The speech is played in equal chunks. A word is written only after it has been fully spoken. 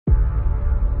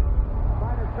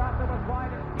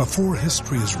Before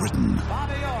history is written,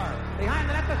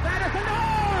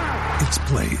 it's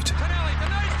played.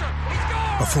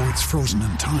 Before it's frozen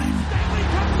in time,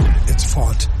 it's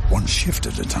fought one shift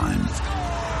at a time.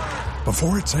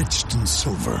 Before it's etched in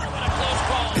silver,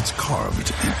 it's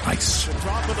carved in ice.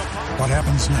 What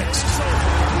happens next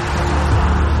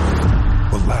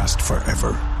will last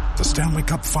forever. The Stanley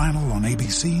Cup Final on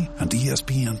ABC and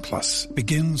ESPN Plus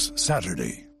begins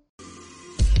Saturday.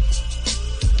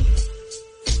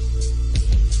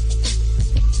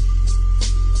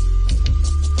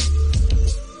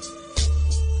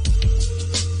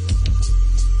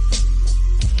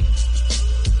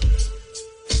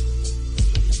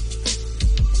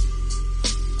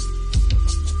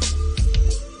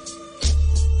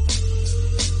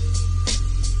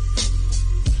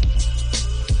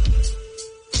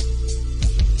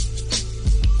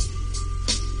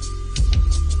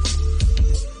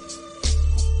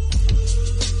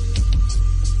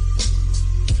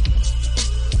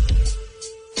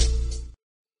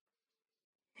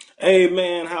 Hey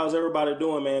man, how's everybody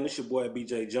doing, man? This your boy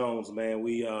BJ Jones, man.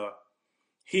 We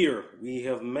here. We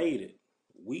have made it.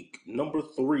 Week number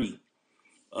 3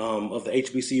 of the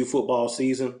HBCU football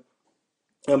season.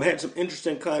 Had some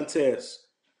interesting contests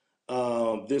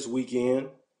this weekend.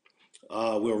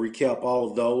 We'll recap all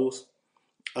of those.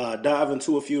 Dive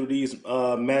into a few of these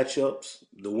matchups,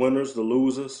 the winners, the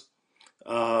losers,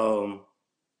 and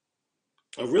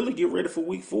really get ready for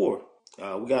week 4.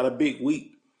 We got a big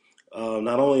week.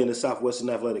 Not only in the Southwestern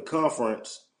Athletic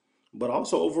Conference, but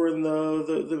also over in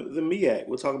the MEAC.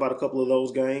 We'll talk about a couple of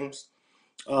those games.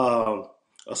 A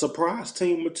surprise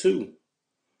team or two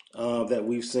that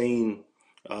we've seen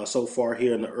so far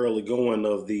here in the early going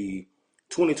of the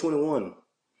 2021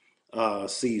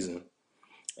 season.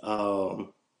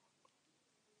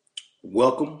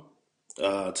 Welcome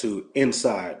to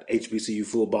Inside HBCU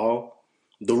Football,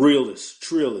 the realest,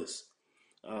 trillest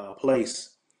place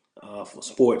for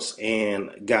sports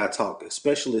and guy talk,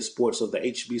 especially sports of the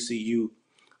HBCU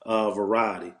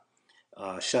variety.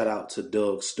 Shout out to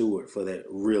Doug Stewart for that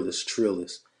realest,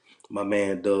 trillest. My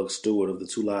man Doug Stewart of the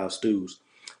Two Live Stews.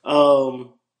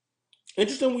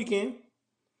 Interesting weekend.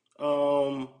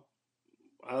 I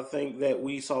think that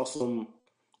we saw some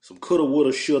coulda, woulda,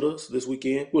 shouldas this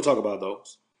weekend. We'll talk about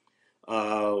those.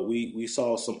 We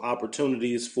saw some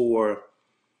opportunities for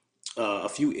a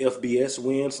few FBS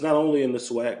wins, not only in the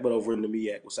SWAC, but over in the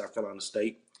MEAC with South Carolina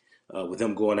State, with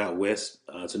them going out west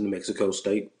to New Mexico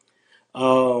State.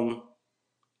 And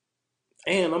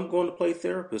I'm going to play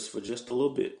therapist for just a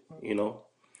little bit,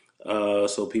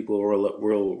 so people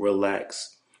will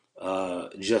relax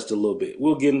just a little bit.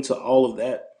 We'll get into all of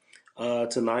that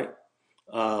tonight.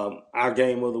 Our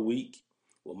game of the week,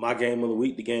 my game of the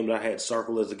week, the game that I had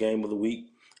circled as the game of the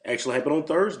week, actually happened on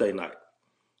Thursday night.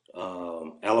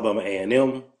 Alabama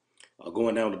A&M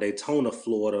going down to Daytona,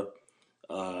 Florida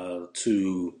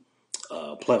to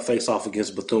face off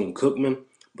against Bethune-Cookman.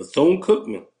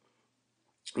 Bethune-Cookman,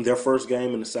 their first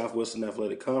game in the Southwestern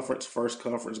Athletic Conference, first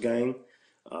conference game,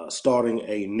 starting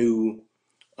a new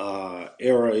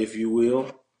era, if you will,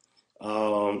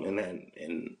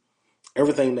 and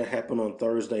everything that happened on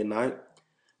Thursday night.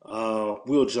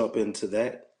 We'll jump into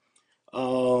that.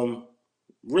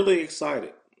 Really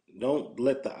excited. Don't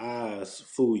let the eyes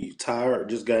fool you. Tired.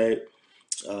 Just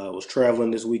was traveling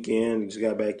this weekend. Just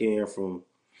got back in from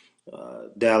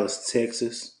Dallas,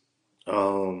 Texas.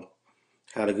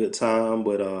 Had a good time,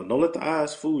 but don't let the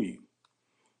eyes fool you.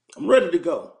 I'm ready to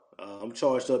go. I'm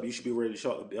charged up. You should be ready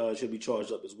to should be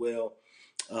charged up as well.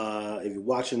 If you're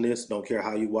watching this, don't care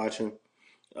how you're watching.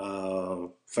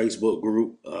 Facebook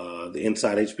group, the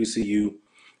Inside HBCU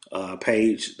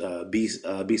page,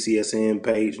 BCSN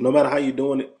page. No matter how you're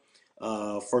doing it.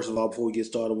 First of all, before we get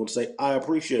started, I want to say I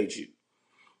appreciate you.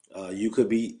 You could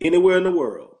be anywhere in the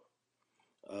world,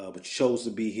 but you chose to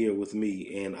be here with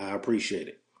me, and I appreciate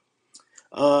it.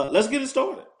 Let's get it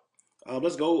started.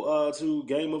 Let's go to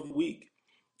game of the week.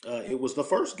 It was the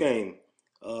first game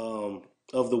of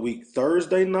the week,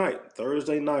 Thursday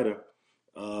nighter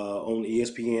on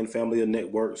ESPN Family of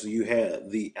Network. So you had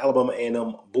the Alabama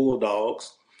A&M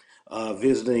Bulldogs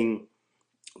visiting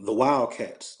the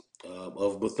Wildcats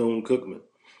of Bethune-Cookman.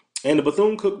 And the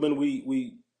Bethune-Cookman,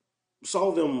 we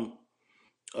saw them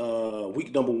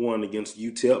week number 1 against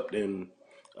UTEP, and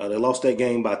they lost that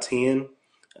game by 10.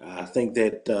 I think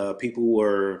that people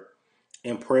were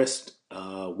impressed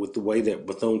with the way that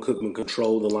Bethune-Cookman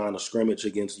controlled the line of scrimmage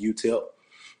against UTEP,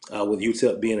 with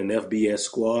UTEP being an FBS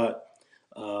squad.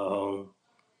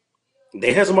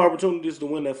 They had some opportunities to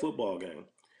win that football game.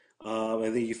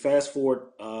 And then you fast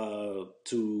forward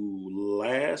to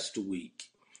last week,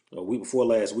 or week before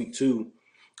last, week 2,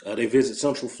 They visit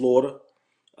Central Florida.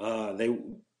 They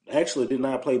actually did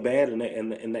not play bad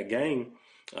in that game.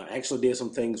 Actually did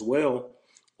some things well.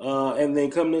 And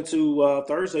then coming into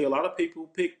Thursday, a lot of people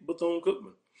picked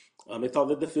Bethune-Cookman. They thought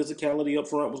that the physicality up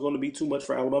front was going to be too much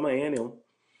for Alabama A&M.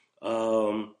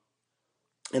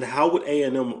 And how would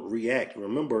A&M react?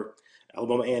 Remember,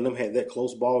 Alabama A&M had that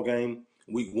close ball game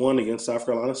week 1 against South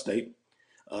Carolina State.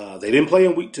 They didn't play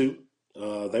in week 2.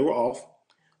 They were off.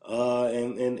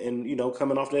 And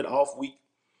coming off that off week,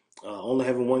 only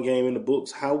having one game in the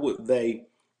books, how would they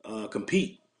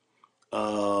compete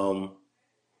against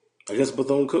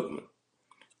Bethune-Cookman?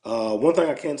 One thing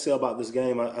I can say about this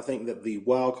game, I think that the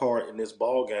wild card in this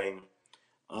ball game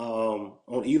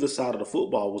on either side of the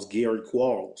football was Gary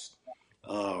Quarles,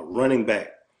 running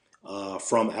back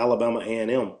from Alabama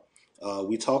A&M.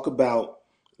 We talk about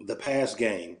the pass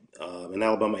game in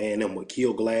Alabama A&M with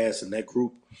Keel Glass and that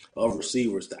group of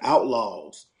receivers, the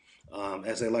Outlaws,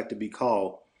 as they like to be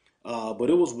called. But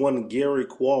it was one Gary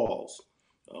Quarles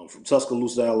from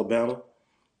Tuscaloosa, Alabama,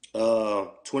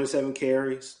 27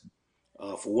 carries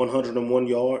for 101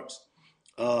 yards.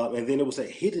 And then it was a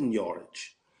hidden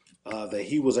yardage that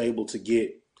he was able to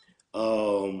get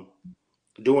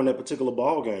during that particular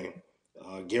ball game.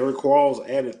 Gary Quarles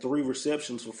added 3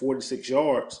 receptions for 46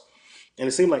 yards. And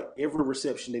it seemed like every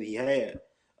reception that he had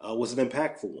was an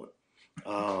impactful one.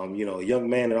 A young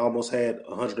man that almost had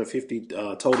 150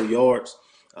 total yards.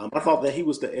 I thought that he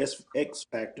was the X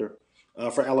factor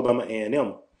for Alabama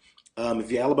A&M.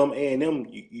 If you're Alabama A&M,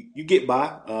 you get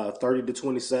by 30 to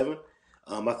 27.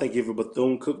 I think if you're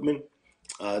Bethune-Cookman,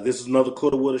 this is another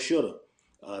coulda, woulda, shoulda.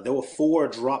 There were 4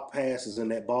 drop passes in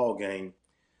that ball game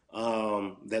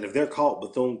that if they're caught,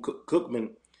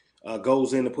 Bethune-Cookman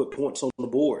goes in to put points on the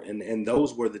board. And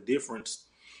those were the difference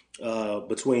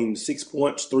between 6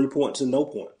 points, 3 points, and no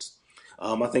points.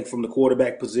 I think from the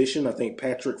quarterback position, I think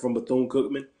Patrick from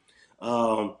Bethune-Cookman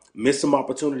missed some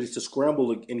opportunities to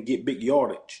scramble and get big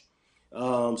yardage.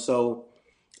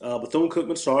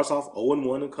 Bethune-Cookman starts off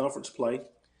 0-1 in conference play.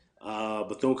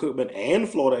 Bethune-Cookman and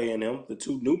Florida A&M, the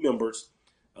 2 new members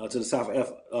to the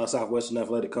Southwestern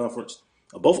Athletic Conference,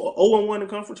 both 0-1 in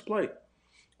conference play.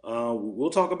 We'll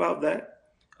talk about that.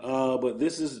 But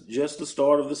this is just the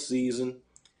start of the season,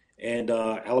 and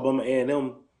Alabama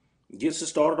A&M gets it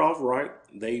started off right.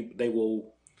 They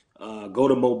will go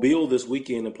to Mobile this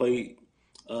weekend and play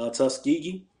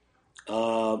Tuskegee.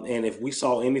 And if we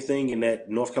saw anything in that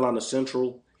North Carolina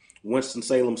Central,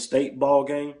 Winston-Salem State ball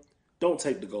game, don't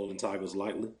take the Golden Tigers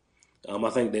lightly. I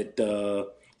think that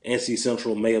NC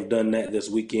Central may have done that this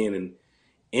weekend and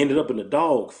ended up in a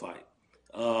dog fight.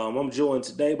 I'm joined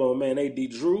today by my man A.D.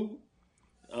 Drew.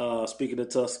 Speaking of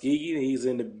Tuskegee, he's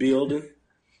in the building.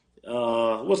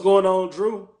 What's going on,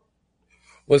 Drew?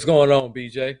 What's going on,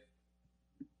 BJ?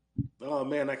 Oh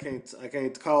man, I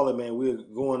can't call it, man. We're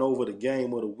going over the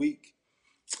game of the week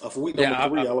for week number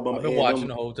 3. Alabama. I've been watching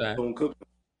the whole time.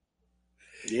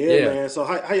 Yeah, man. So,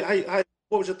 how?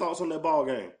 What was your thoughts on that ball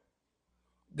game?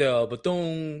 The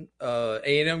Bethune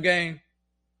A&M game.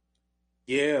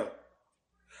 Yeah.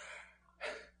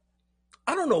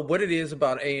 I don't know what it is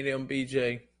about A&M,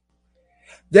 BJ.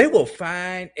 They will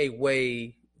find a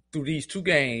way through these 2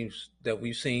 games that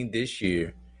we've seen this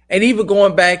year, and even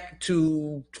going back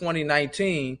to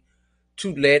 2019,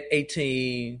 to let a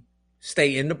team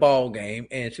stay in the ball game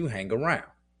and to hang around.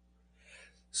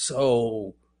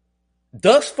 So,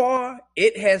 thus far,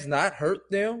 it has not hurt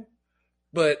them,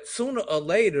 but sooner or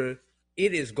later,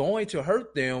 it is going to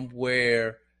hurt them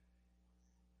where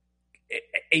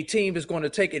a team is going to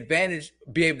take advantage,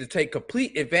 be able to take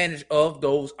complete advantage of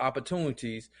those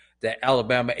opportunities that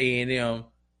Alabama A&M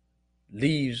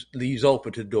leaves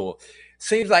open to the door.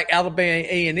 Seems like Alabama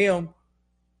A&M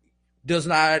does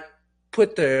not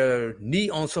put their knee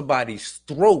on somebody's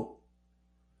throat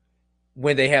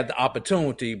when they have the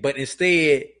opportunity, but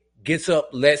instead gets up,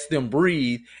 lets them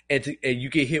breathe, and you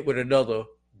get hit with another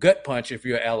gut punch if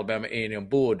you're an Alabama A&M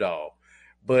Bulldog.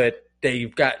 But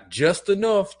they've got just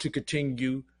enough to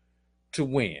continue to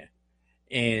win.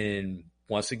 And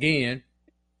once again,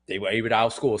 they were able to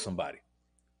outscore somebody.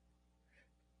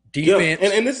 Defense.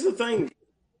 Yeah, and this is the thing.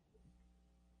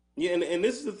 Yeah, and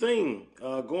this is the thing.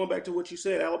 Going back to what you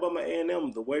said, Alabama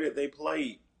A&M, the way that they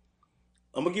played,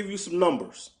 I'm going to give you some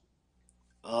numbers.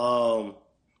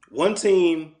 One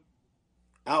team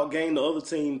outgained the other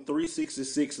team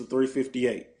 366 to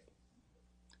 358.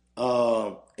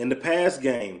 In the pass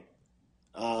game,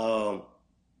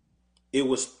 it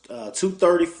was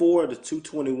 234 to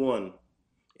 221.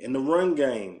 In the run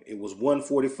game, it was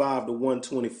 145 to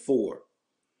 124.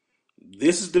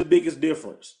 This is the biggest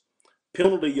difference.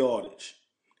 Penalty yardage,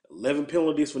 11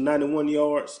 penalties for 91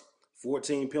 yards,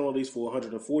 14 penalties for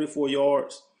 144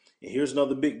 yards. And here's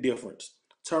another big difference.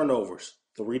 Turnovers,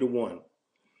 3-1.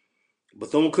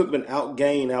 Bethune-Cookman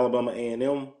outgained Alabama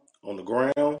A&M on the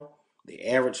ground. They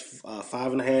averaged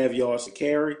 5.5 yards a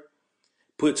carry,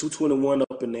 put 221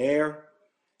 up in the air,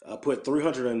 put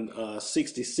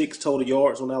 366 total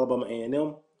yards on Alabama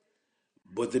A&M.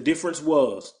 But the difference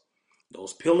was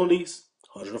those penalties,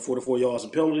 144 yards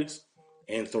in penalties,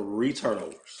 and 3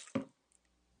 turnovers.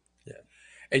 Yeah.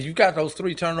 And you got those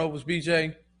 3 turnovers,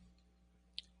 BJ.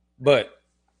 But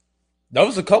there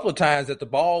was a couple of times that the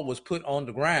ball was put on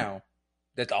the ground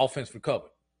that the offense recovered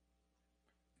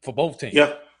for both teams.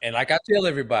 Yeah. And like I tell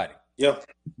everybody, yeah,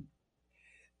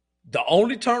 the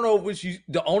only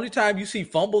time you see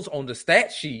fumbles on the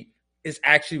stat sheet is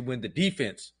actually when the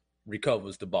defense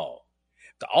recovers the ball.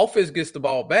 The offense gets the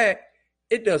ball back,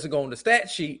 it doesn't go on the stat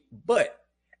sheet, but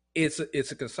it's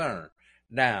a concern.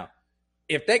 Now,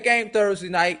 if that game Thursday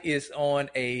night is on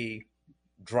a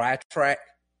dry track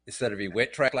instead of a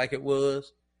wet track like it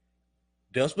was,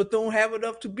 does Bethune have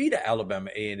enough to beat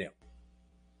Alabama A&M?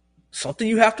 Something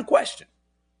you have to question.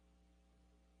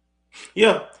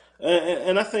 Yeah,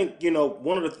 and I think,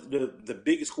 one of the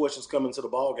biggest questions coming to the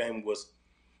ball game was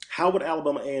how would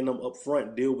Alabama A&M up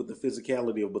front deal with the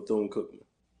physicality of Bethune-Cookman?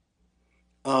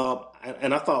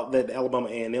 And I thought that Alabama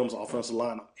A&M's offensive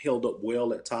line held up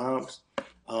well at times.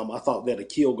 I thought that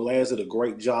Akil Glass did a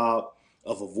great job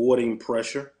of avoiding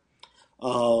pressure.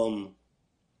 I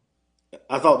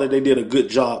thought that they did a good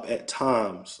job at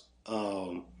times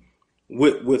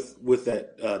with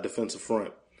that defensive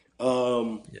front.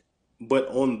 But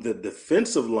on the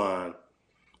defensive line,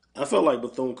 I felt like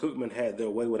Bethune-Cookman had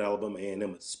their way with Alabama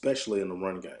A&M, especially in the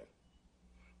run game.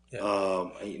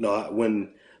 Yeah.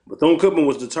 When Bethune-Cookman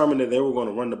was determined that they were going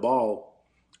to run the ball,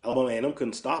 Alabama A&M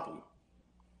couldn't stop them.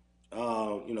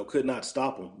 Could not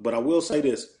stop them. But I will say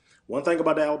this. One thing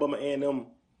about the Alabama A&M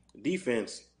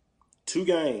defense, 2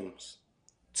 games,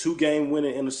 2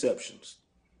 game-winning interceptions.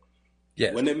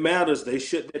 Yes. When it matters, they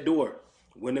shut that door.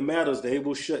 When it matters, they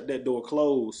will shut that door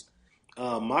closed.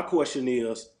 My question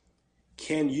is,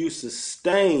 can you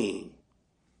sustain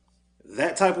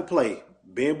that type of play,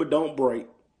 bend but don't break,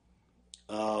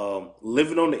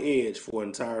 living on the edge for an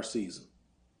entire season?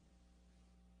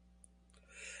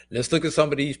 Let's look at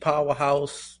some of these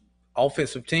powerhouse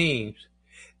offensive teams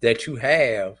that you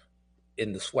have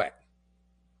in the SWAC,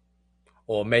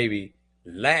 or maybe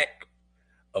lack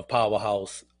of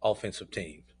powerhouse offensive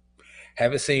teams.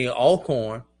 Haven't seen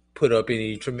Alcorn put up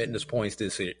any tremendous points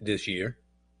this year.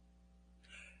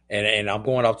 And I'm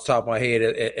going off the top of my head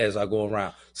as I go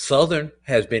around. Southern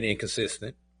has been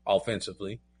inconsistent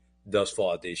offensively thus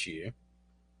far this year.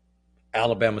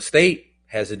 Alabama State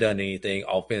hasn't done anything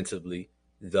offensively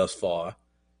thus far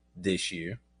this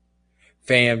year.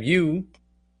 FAMU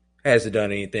hasn't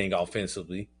done anything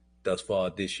offensively thus far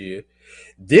this year.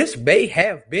 This may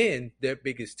have been their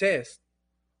biggest test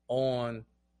on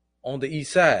the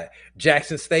east side.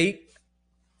 Jackson State,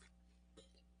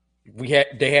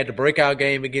 they had the breakout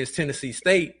game against Tennessee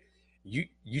State. You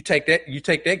take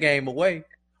that game away,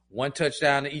 1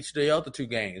 touchdown in each of the other 2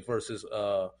 games versus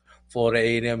Florida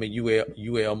A&M and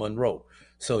UL Monroe.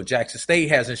 So Jackson State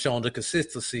hasn't shown the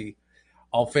consistency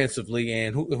offensively.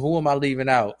 And who am I leaving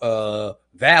out?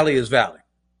 Valley is Valley.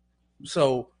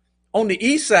 So on the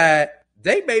east side,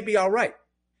 they may be all right.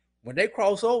 When they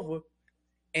cross over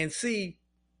and see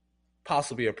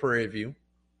possibly a Prairie View,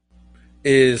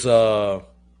 is UAPB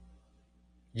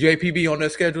on their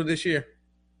schedule this year?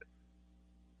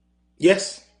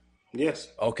 Yes.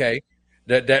 Okay.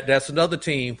 That's another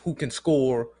team who can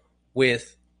score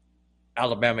with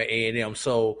Alabama A&M.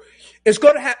 So it's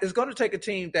going to take a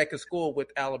team that can score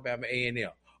with Alabama A&M.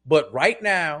 But right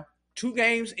now, 2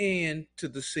 games into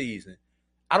the season,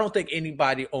 I don't think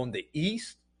anybody on the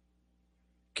East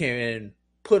can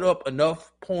put up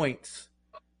enough points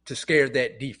to scare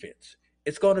that defense.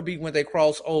 It's going to be when they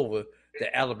cross over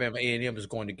that Alabama A&M is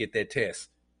going to get that test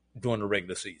during the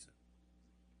regular season.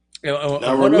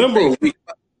 Now remember,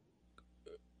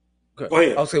 go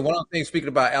ahead. I'll say one other thing speaking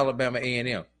about Alabama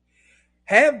A&M.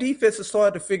 Have defenses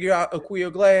started to figure out Akil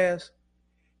Glass?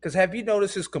 Because have you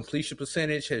noticed his completion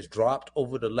percentage has dropped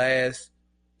over the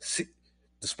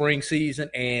spring season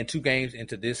and 2 games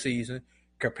into this season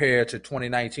compared to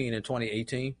 2019 and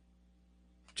 2018?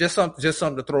 Just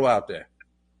something to throw out there.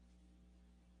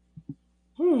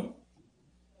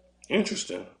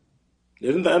 Interesting. I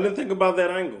didn't think about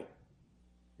that angle.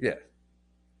 Yeah.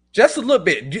 Just a little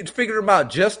bit. You figured him out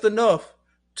just enough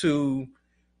to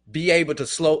be able to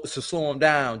slow him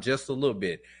down just a little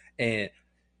bit. And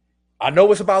I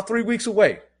know it's about 3 weeks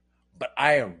away, But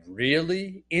I am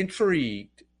really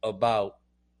intrigued about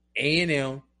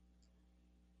A&M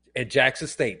at Jackson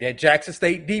State. That Jackson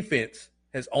State defense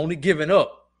has only given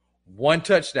up one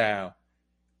touchdown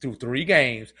through 3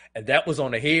 games, and that was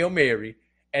on a Hail Mary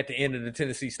at the end of the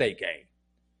Tennessee State game.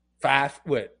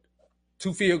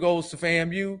 2 field goals to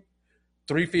FAMU,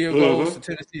 3 field goals to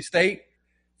Tennessee State,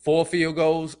 4 field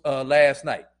goals last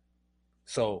night.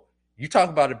 So you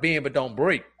talk about a bend but don't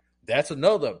break. That's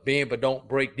another bend but don't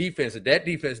break defense. And that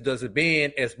defense doesn't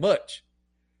bend as much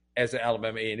as the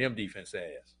Alabama A&M defense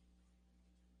has.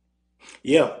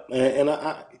 Yeah, and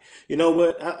I you know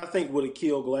what? I think with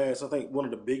Akil Glass, I think one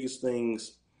of the biggest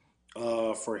things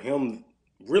for him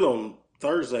really on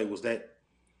Thursday was that,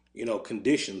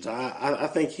 conditions. I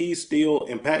think he's still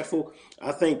impactful.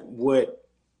 I think what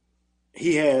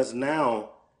he has now,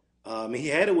 he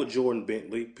had it with Jordan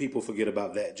Bentley. People forget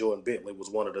about that. Jordan Bentley was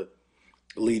one of the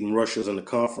leading rushers in the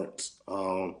conference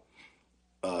 2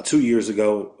 years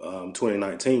ago,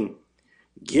 2019.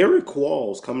 Gary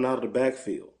Qualls coming out of the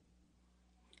backfield.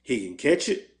 He can catch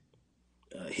it.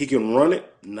 He can run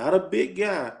it. Not a big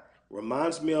guy.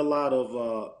 Reminds me a lot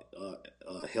of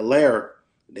Hilaire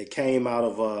that came out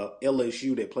of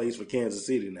LSU that plays for Kansas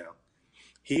City now.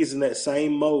 He's in that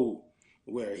same mode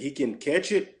where he can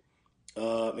catch it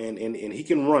and he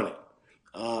can run it.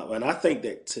 And I think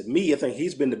that, to me, I think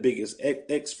he's been the biggest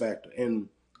X factor. And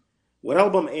with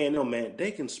Alabama A&M, man, they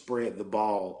can spread the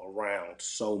ball around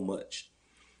so much.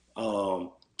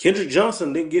 Kendrick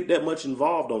Johnson didn't get that much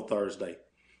involved on Thursday,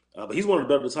 but he's one of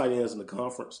the better tight ends in the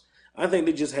conference. I think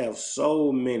they just have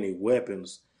so many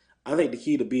weapons. I think the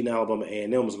key to beating Alabama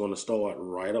A&M is going to start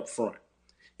right up front.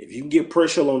 If you can get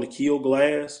pressure on Akil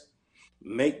Glass,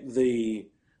 make the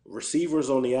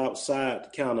receivers on the outside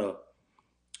kind of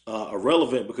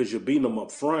irrelevant because you're beating them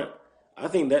up front, I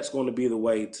think that's going to be the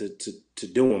way to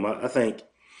do them. I think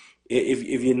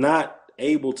if you're not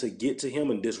able to get to him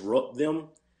and disrupt them,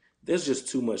 there's just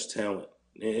too much talent.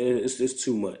 It's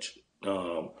too much.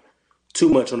 Too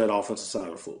much on that offensive side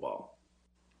of football.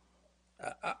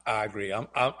 I agree.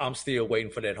 I'm still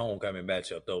waiting for that homecoming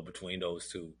matchup though between those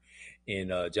two in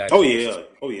Jackson. Oh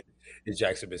yeah. In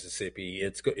Jackson, Mississippi.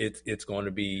 It's going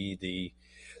to be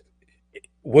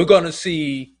we're going to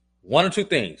see one or two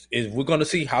things. Is we're going to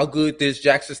see how good this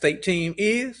Jackson State team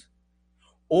is,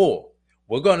 or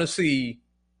we're going to see,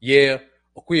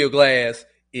 Akil Glass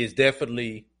is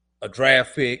definitely a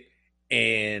draft pick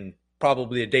and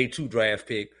probably a day 2 draft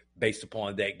pick based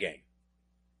upon that game.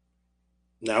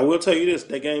 Now, I will tell you this.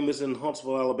 That game is in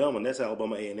Huntsville, Alabama, and that's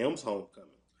Alabama A&M's homecoming.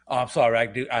 Oh, I'm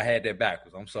sorry. I had that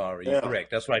backwards. I'm sorry. You're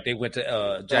correct. That's right. They went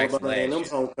to Jackson Alabama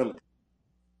A&M's homecoming.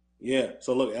 Yeah.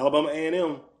 So, look, Alabama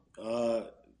A&M,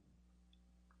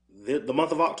 the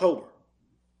month of October,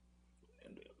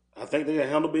 I think they can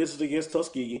handle business against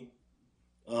Tuskegee.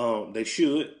 They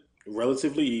should.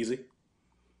 Relatively easy.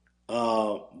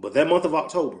 But that month of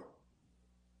October,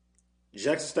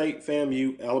 Jackson State,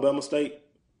 FAMU, Alabama State,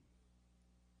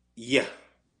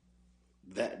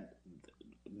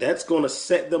 that's going to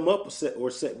set them up or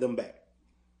set them back.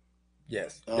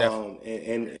 Yes,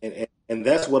 definitely. And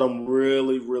that's what I'm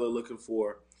really, really looking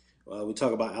for. We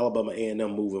talk about Alabama A&M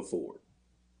moving forward.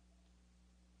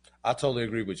 I totally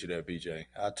agree with you there, BJ.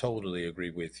 I totally agree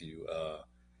with you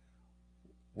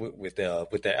with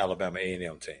the Alabama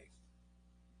A&M team.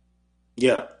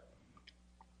 Yeah.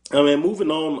 I mean,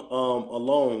 moving on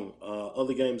along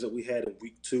other games that we had in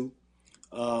week 2,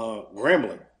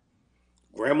 Grambling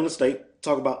State.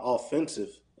 Talk about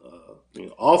offenses.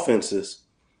 Offense.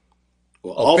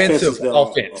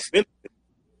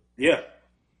 Yeah.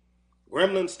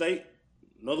 Grambling State,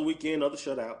 another weekend, another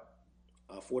shutout.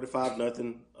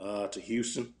 45-0 to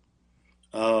Houston.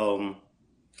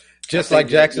 Just like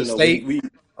Jackson State.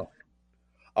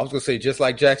 I was going to say, just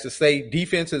like Jackson State,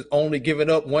 defense has only given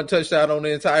up 1 touchdown on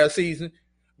the entire season.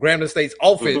 Grambling State's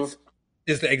offense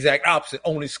is the exact opposite,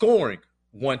 only scoring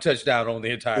 1 touchdown on the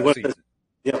entire season.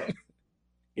 Yeah.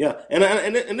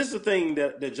 And this is the thing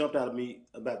that jumped out at me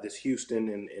about this Houston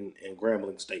and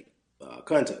Grambling State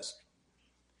contest.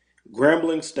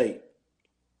 Grambling State,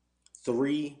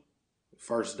 3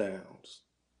 first downs.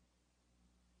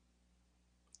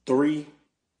 3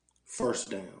 first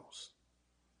downs.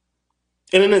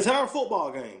 In an entire football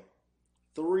game,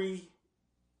 3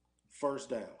 first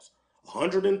downs.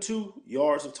 102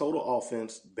 yards of total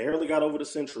offense, barely got over the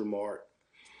century mark.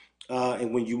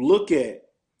 And when you look at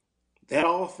that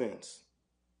offense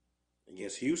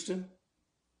against Houston,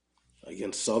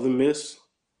 against Southern Miss,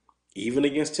 even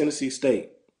against Tennessee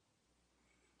State,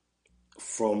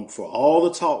 for all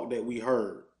the talk that we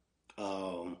heard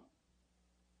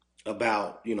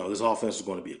about, this offense is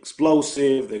going to be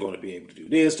explosive. They're going to be able to do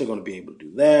this. They're going to be able to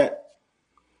do that.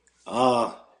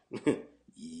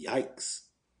 Yikes.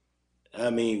 I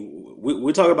mean,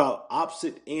 we're talking about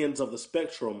opposite ends of the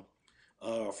spectrum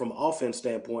from an offense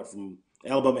standpoint from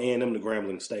Alabama A&M to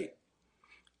Grambling State.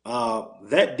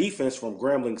 That defense from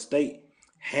Grambling State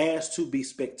has to be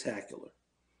spectacular.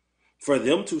 For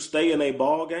them to stay in a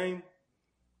ball game,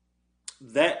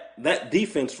 that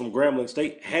defense from Grambling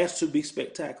State has to be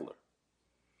spectacular.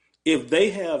 If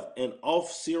they have an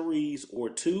off series or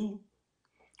two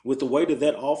with the way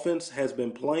that offense has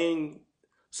been playing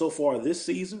so far this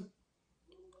season,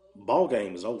 ball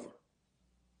game is over.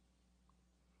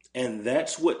 And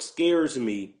that's what scares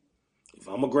me. If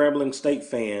I'm a Grambling State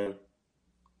fan,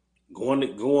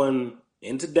 going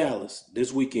into Dallas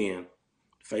this weekend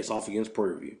to face off against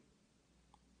Prairie View.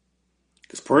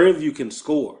 Because Prairie View can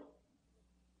score.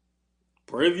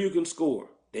 Prairie View can score.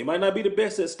 They might not be the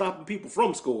best at stopping people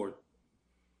from scoring,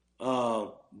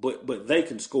 but they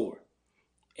can score.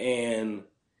 And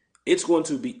it's going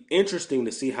to be interesting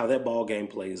to see how that ball game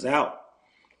plays out,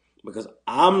 because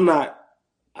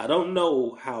I don't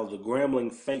know how the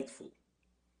Grambling faithful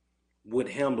would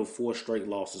handle 4 straight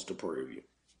losses to Prairie View.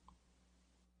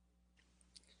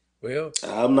 Well,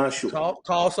 I'm not sure.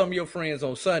 Call some of your friends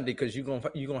on Sunday, because you're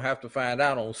gonna have to find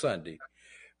out on Sunday,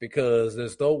 because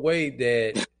there's no way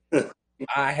that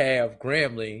I have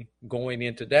Grambling going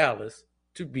into Dallas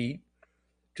to beat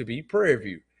Prairie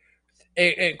View.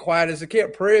 And quiet as it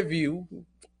kept, Prairie View,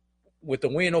 with the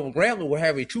win over Grambling, will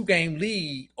have a 2-game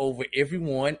lead over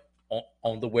everyone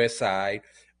on the west side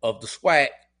of the SWAC,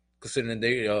 considering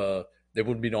they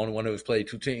wouldn't be the only one who has played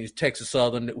 2 teams. Texas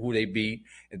Southern, who they beat,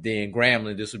 and then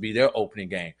Grambling, this would be their opening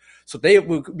game. So they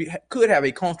could have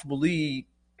a comfortable lead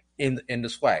in the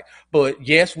SWAC. But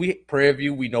yes, Prairie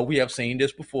View, we know we have seen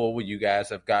this before where you guys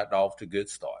have gotten off to good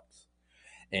starts.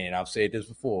 And I've said this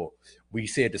before. We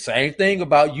said the same thing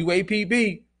about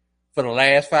UAPB for the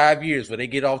last 5 years, where they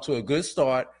get off to a good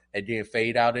start and then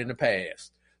fade out in the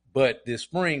past. But this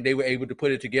spring, they were able to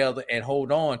put it together and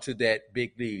hold on to that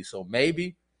big lead. So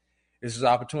maybe this is an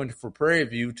opportunity for Prairie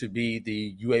View to be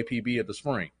the UAPB of the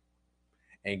spring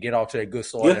and get off to a good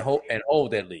start and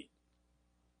hold that lead.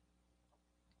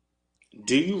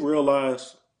 Do you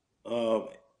realize,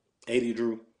 AD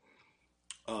Drew,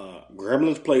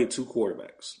 Gremlins played 2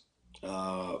 quarterbacks.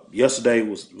 Yesterday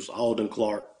was Alden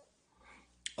Clark.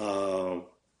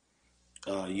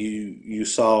 You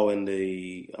saw in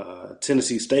the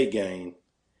Tennessee State game,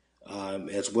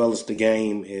 as well as the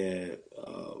game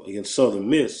against Southern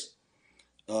Miss,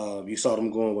 you saw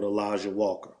them going with Elijah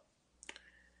Walker.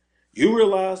 You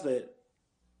realize that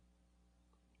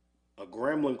a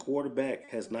Grambling quarterback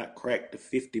has not cracked the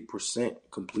 50%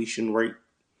 completion rate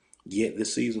yet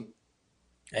this season?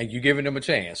 And you're giving them a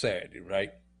chance Saturday,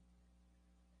 right?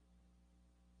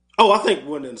 Oh, I think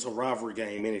when it's a rivalry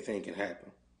game, anything can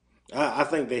happen. I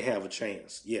think they have a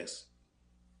chance, yes.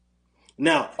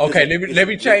 Now, okay, let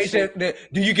me change that.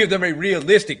 Do you give them a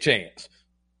realistic chance?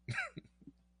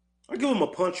 I give them a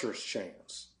puncher's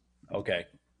chance. Okay.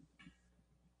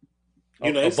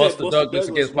 Buster Douglas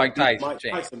against Mike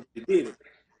Tyson. They did it.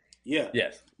 Yeah.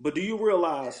 Yes. But do you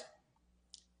realize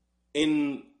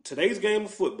in today's game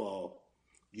of football,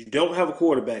 you don't have a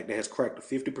quarterback that has cracked a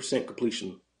 50%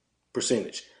 completion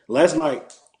percentage? Last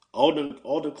night, Alden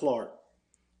Clark,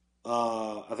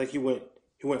 I think he went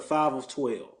 5 of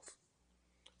 12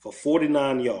 for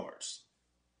 49 yards.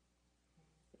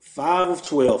 5 of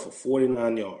 12 for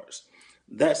 49 yards.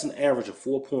 That's an average of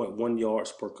 4.1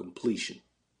 yards per completion.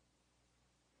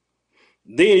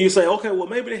 Then you say, okay, well,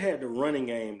 maybe they had the running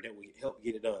game that would help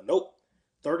get it done. Nope.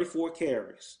 34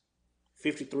 carries,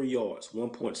 53 yards,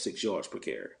 1.6 yards per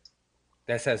carry.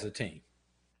 That's as a team.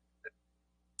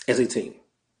 As a team.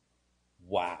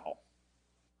 Wow.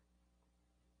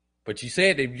 But you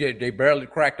said they barely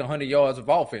cracked 100 yards of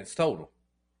offense total.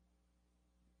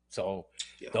 So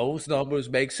those numbers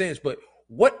make sense. But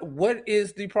what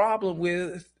is the problem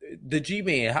with the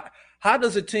G-Men? How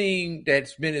does a team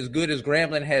that's been as good as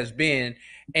Grambling has been,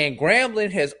 and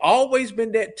Grambling has always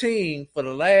been that team for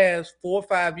the last 4 or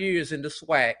 5 years in the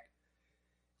SWAC,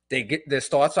 that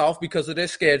starts off because of their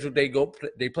schedule.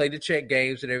 They play the check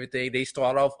games and everything. They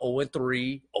start off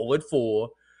 0-3, 0-4.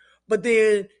 But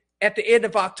then at the end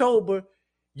of October,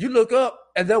 you look up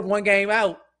and they're 1 game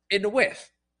out in the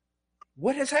West.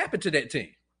 What has happened to that team?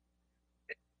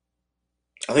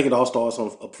 I think it all starts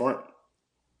up front.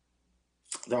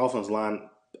 Their offensive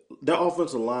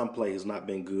line play has not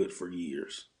been good for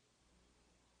years.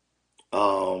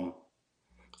 Even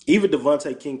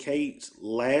Devontae Kincaid's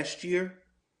last year,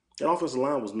 that offensive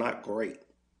line was not great.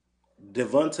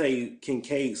 Devontae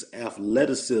Kincaid's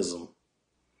athleticism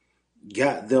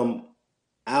got them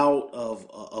out of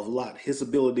a lot. His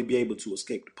ability to be able to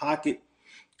escape the pocket,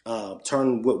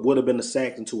 turn what would have been a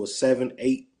sack into a 7,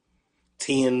 8,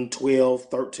 10, 12,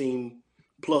 13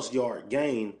 plus yard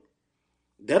gain.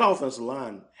 That offensive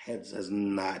line has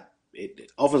not.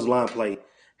 Offensive line play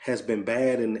has been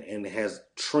bad and has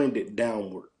trended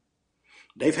downward.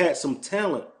 They've had some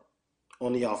talent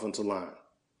on the offensive line.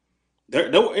 There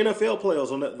were NFL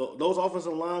players on those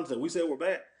offensive lines that we said were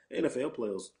bad. NFL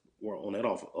players were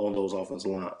on those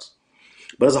offensive lines.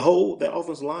 But as a whole, that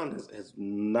offensive line has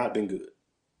not been good.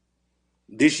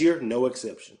 This year, no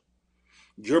exception.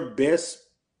 Your best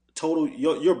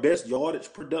your best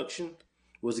yardage production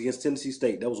was against Tennessee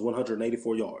State. That was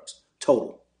 184 yards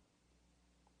total.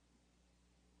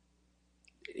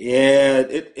 Yeah,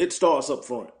 it starts up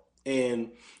front.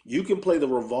 And you can play the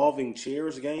revolving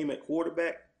chairs game at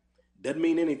quarterback. Doesn't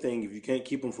mean anything if you can't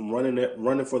keep them from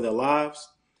running for their lives,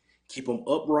 keep them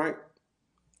upright,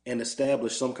 and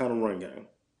establish some kind of run game.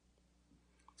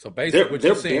 So basically, what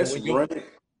you're saying, basically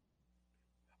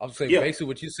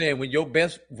what you're saying, when your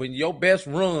best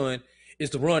run is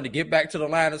the run to get back to the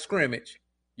line of scrimmage,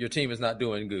 your team is not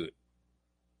doing good.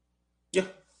 Yeah,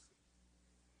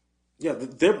 yeah.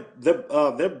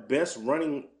 Their best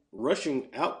rushing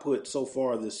output so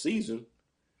far this season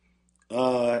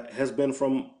has been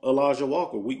from Elijah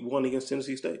Walker, week 1 against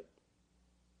Tennessee State.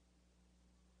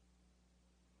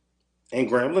 And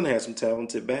Grambling has some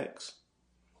talented backs.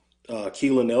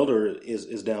 Keelan Elder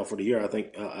is down for the year. I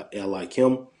think I like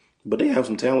him, but they have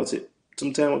some talented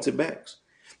backs.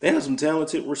 They have some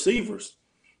talented receivers.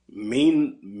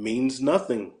 Means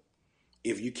nothing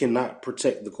if you cannot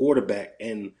protect the quarterback.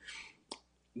 And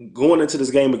going into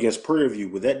this game against Prairie View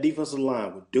with that defensive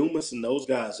line, with Dumas and those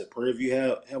guys that Prairie View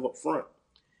have up front,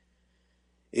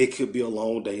 it could be a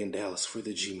long day in Dallas for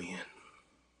the G-Men.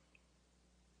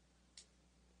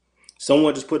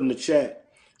 Someone just put in the chat,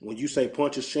 when you say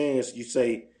Puncher's Chance, you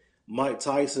say Mike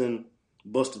Tyson,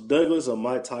 Buster Douglas, or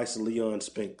Mike Tyson, Leon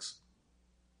Spinks?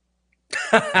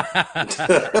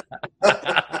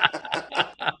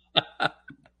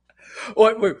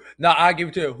 Wait. Now, I'll give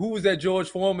it to you. Who was that George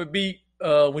Foreman beat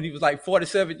when he was like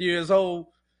 47 years old?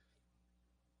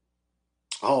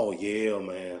 Oh, yeah,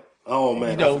 man. Oh,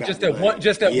 man. Just that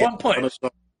one punch.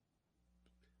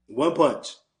 One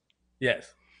punch.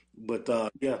 Yes. But,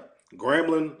 yeah,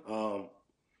 Grambling,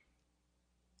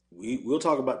 we'll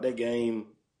talk about that game.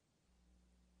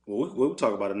 Well, we'll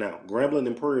talk about it now. Grambling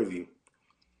and Prairie View.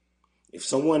 If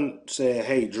someone said,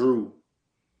 hey, Drew,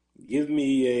 give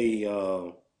me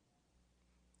a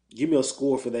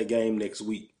score for that game next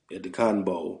week at the Cotton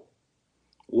Bowl,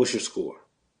 what's your score?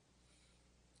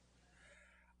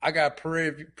 I got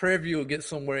Prairie View will get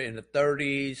somewhere in the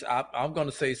 30s. I'm going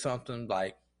to say something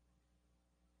like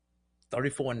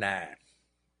 34-9.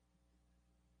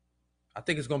 I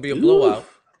think it's going to be a blowout.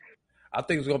 I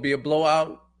think it's going to be a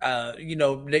blowout.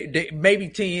 They maybe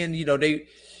 10.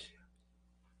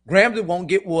 Grambling won't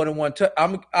get more than one.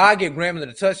 I get Grambling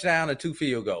a touchdown and 2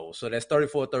 field goals. So that's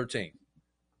 34-13.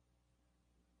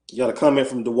 You got a comment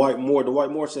from Dwight Moore.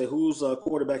 Dwight Moore said, who's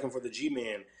quarterbacking for the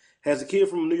G-Man? Has the kid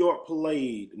from New York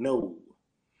played? No.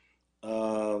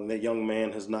 That young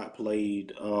man has not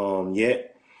played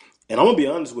yet. And I'm going to be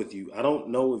honest with you. I don't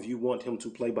know if you want him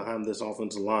to play behind this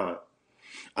offensive line.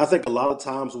 I think a lot of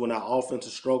times when our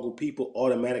offenses struggle, people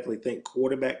automatically think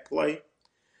quarterback play.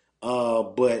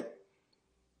 But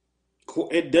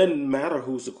it doesn't matter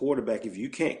who's the quarterback if you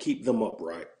can't keep them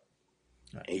upright.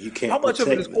 And you can't. How much of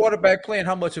it is quarterback play and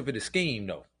how much of it is scheme,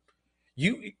 though?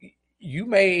 You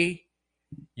may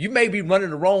be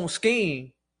running the wrong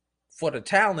scheme for the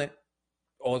talent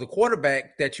or the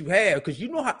quarterback that you have, because you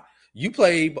know how you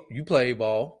play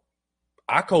ball.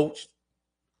 I coached.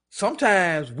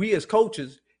 Sometimes we as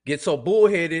coaches get so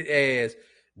bullheaded as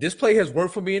this play has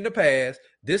worked for me in the past.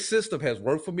 This system has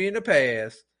worked for me in the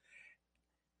past.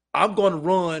 I'm going to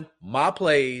run my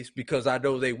plays because I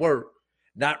know they work.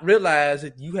 Not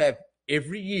realizing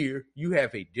every year you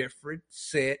have a different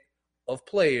set of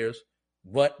players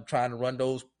trying to run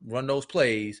those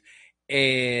plays,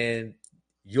 and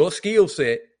your skill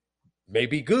set may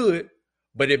be good,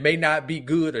 but it may not be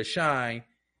good or shine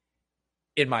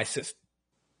in my system.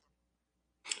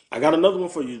 I got another one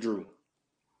for you, Drew.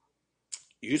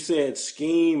 You said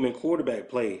scheme and quarterback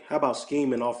play. How about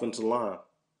scheme and offensive line?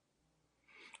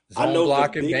 Zone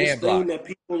blocking, man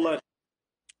blocking.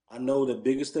 I know the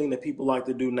biggest thing that people like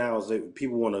to do now is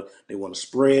people want to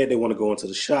spread, they want to go into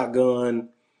the shotgun.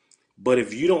 But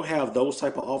if you don't have those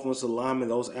type of offensive linemen,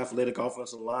 those athletic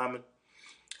offensive linemen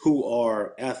who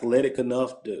are athletic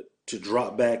enough to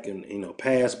drop back and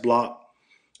pass block,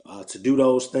 to do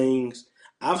those things.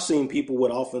 I've seen people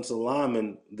with offensive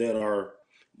linemen that are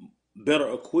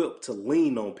better equipped to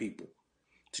lean on people,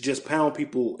 to just pound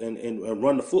people and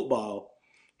run the football,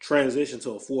 transition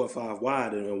to a 4 or 5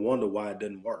 wide and wonder why it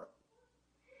didn't work.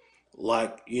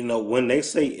 Like, when they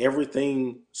say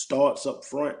everything starts up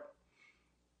front,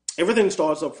 everything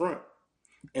starts up front.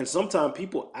 And sometimes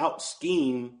people will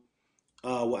out-scheme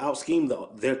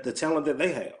the talent that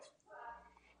they have.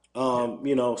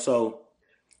 So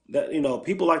that,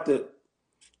 people like to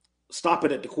stop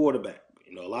it at the quarterback.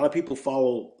 A lot of people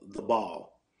follow the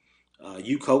ball.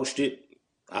 You coached it.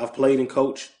 I've played and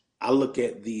coached. I look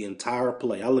at the entire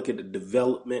play. I look at the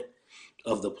development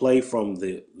of the play from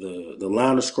the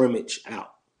line of scrimmage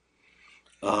out.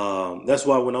 That's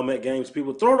why when I'm at games,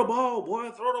 people throw the ball,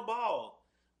 boy, throw the ball.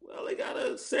 Well, they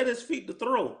gotta set his feet to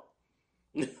throw.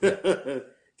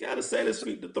 Gotta set his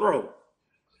feet to throw.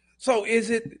 So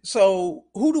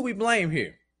who do we blame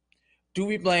here? Do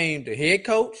we blame the head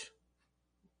coach,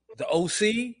 the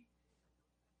OC,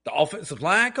 the offensive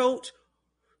line coach?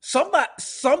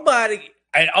 Somebody,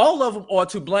 and all of them are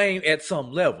to blame at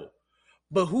some level.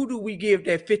 But who do we give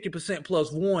that 50%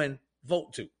 plus one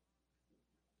vote to?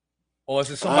 Or is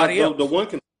it somebody else? The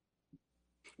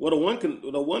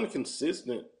one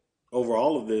consistent over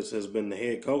all of this has been the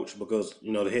head coach, because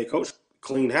the head coach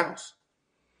cleaned house.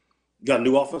 Got a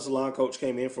new offensive line coach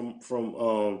came in from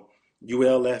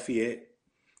UL Lafayette.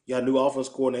 Got a new offense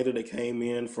coordinator that came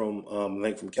in from I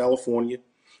think from California,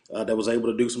 that was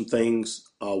able to do some things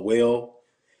well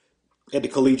at the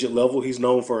collegiate level. He's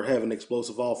known for having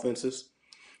explosive offenses.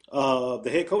 The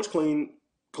head coach cleaned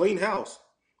house.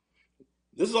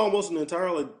 This is almost an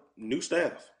entirely new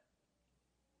staff.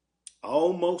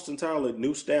 Almost entirely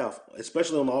new staff,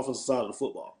 especially on the offensive side of the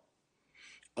football.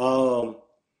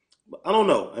 I don't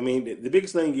know. I mean, the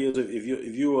biggest thing is if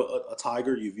you're a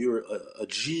Tiger, if you're a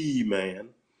G man,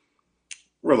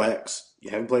 relax. You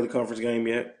haven't played the conference game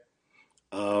yet.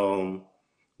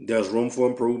 There's room for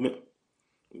improvement.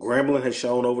 Grambling has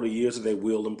shown over the years that they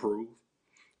will improve.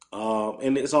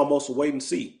 And it's almost a wait and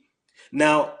see.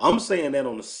 Now, I'm saying that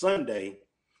on a Sunday,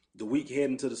 the week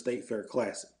heading to the State Fair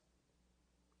Classic.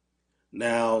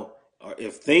 Now,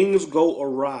 if things go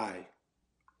awry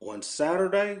on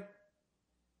Saturday,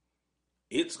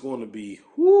 it's going to be,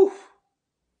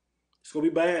 it's going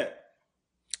to be bad.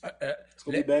 It's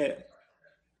going to be bad.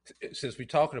 Since we're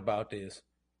talking about this,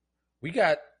 we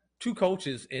got 2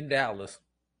 coaches in Dallas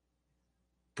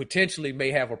potentially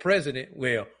may have a president.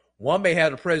 Well, one may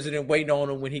have the president waiting on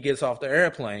him when he gets off the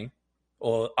airplane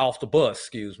or off the bus,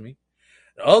 excuse me.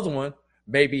 The other one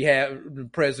maybe have the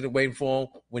president waiting for him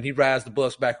when he rides the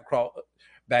bus back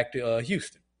to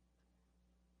Houston.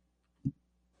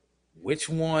 Which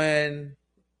one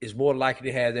is more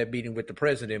likely to have that meeting with the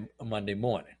president Monday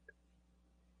morning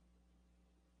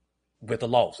with a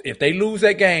loss? If they lose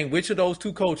that game, which of those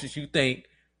 2 coaches you think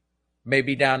may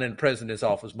be down in the president's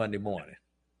office Monday morning?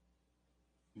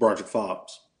 Broderick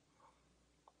Fobbs.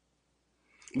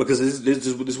 Because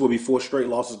this will be 4 straight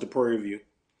losses to Prairie View.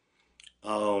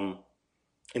 And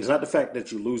it's not the fact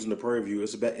that you're losing to Prairie View.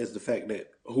 It's the fact that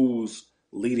who's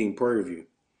leading Prairie View.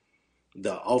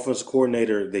 The offensive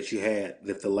coordinator that you had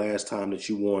the last time that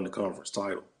you won the conference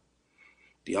title.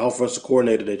 The offensive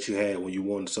coordinator that you had when you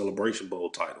won the Celebration Bowl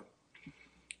title.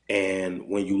 And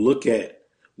when you look at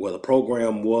where the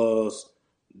program was,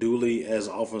 Dooley as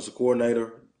offensive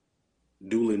coordinator,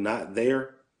 Dooley not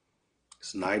there,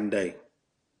 it's night and day.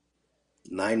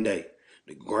 Night and day.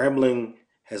 The Grambling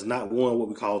has not won what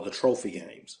we call the trophy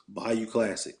games. Bayou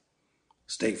Classic,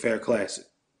 State Fair Classic,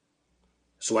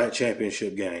 SWAC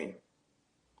Championship game.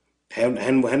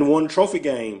 Hadn't won trophy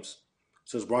games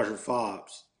since Broderick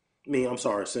Fobbs.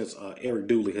 Since Eric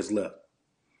Dooley has left.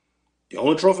 The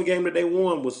only trophy game that they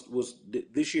won was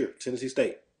this year, Tennessee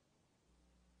State.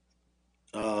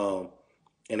 And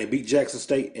they beat Jackson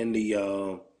State in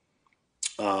the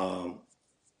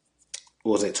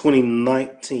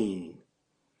 2019.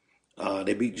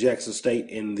 They beat Jackson State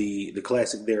in the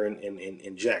classic there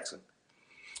in Jackson.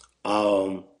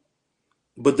 But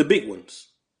the big ones,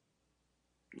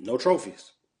 no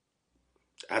trophies.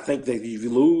 I think that if you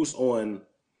lose on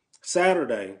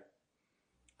Saturday,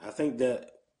 I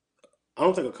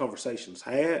don't think a conversation's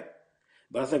had,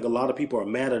 but I think a lot of people are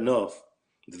mad enough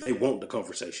that they want the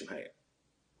conversation had.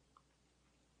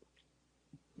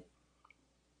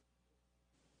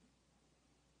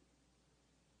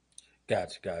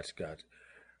 Gotcha.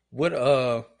 What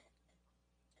about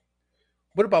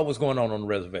what's going on the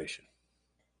reservation?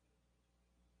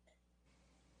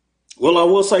 Well, I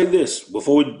will say this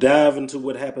before we dive into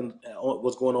what happened,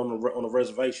 what's going on the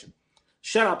reservation.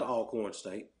 Shout out to Alcorn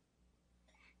State.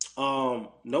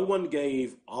 No one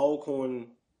gave Alcorn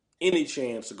any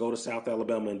chance to go to South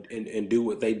Alabama and do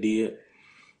what they did.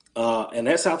 And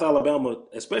that South Alabama,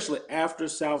 especially after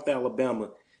South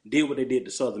Alabama did what they did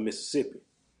to Southern Mississippi,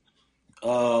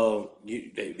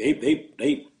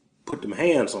 they put them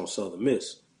hands on Southern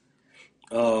Miss.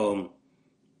 And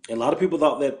a lot of people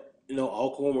thought that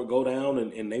Alcorn would go down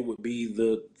and they would be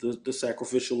the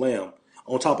sacrificial lamb.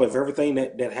 On top of everything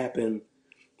that happened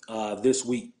this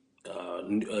week,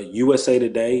 USA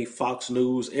Today, Fox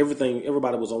News,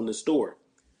 everybody was on this story.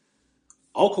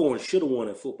 Alcorn should have won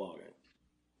that football game.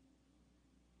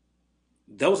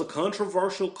 That was a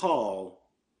controversial call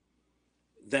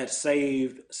that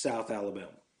saved South Alabama,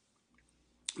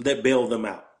 that bailed them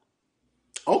out.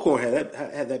 Alcorn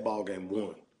had that ball game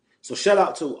won. So shout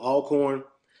out to Alcorn,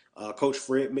 Coach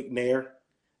Fred McNair.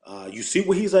 You see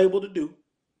what he's able to do.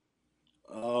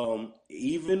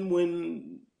 Even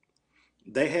when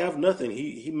they have nothing,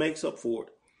 he makes up for it.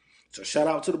 So shout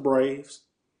out to the Braves.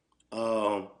 They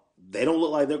don't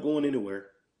look like they're going anywhere.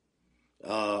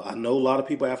 I know a lot of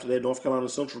people after that North Carolina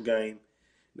Central game,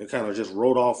 they kind of just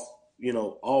wrote off,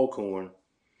 Alcorn.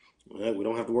 Well, we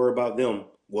don't have to worry about them.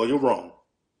 Well, you're wrong.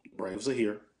 Braves are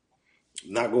here.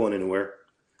 Not going anywhere.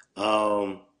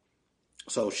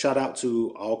 So shout out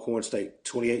to Alcorn State,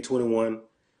 28-21.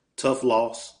 Tough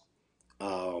loss.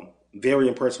 Very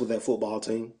impressed with that football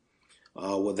team.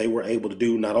 What they were able to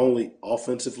do, not only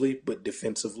offensively, but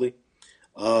defensively.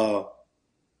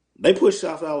 They pushed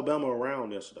South Alabama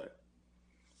around yesterday.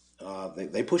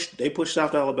 They pushed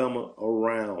South Alabama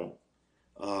around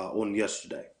on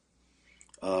yesterday.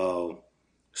 So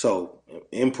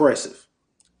impressive.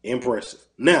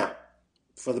 Now,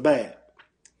 for the bad,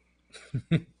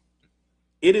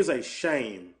 it is a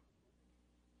shame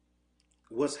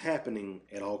what's happening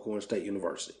at Alcorn State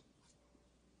University.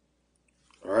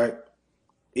 All right,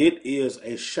 it is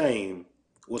a shame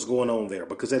what's going on there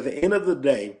because at the end of the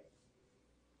day,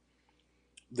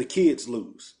 the kids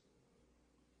lose.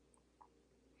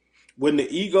 When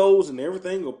the egos and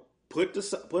everything are put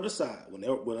aside, when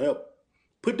they're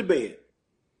put to bed,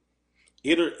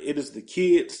 it is the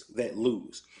kids that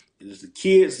lose. It is the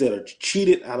kids that are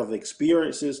cheated out of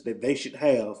experiences that they should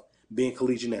have being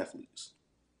collegiate athletes.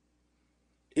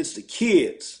 It's the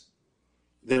kids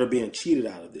that are being cheated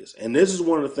out of this. And this is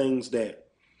one of the things that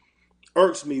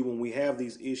irks me when we have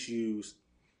these issues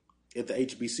at the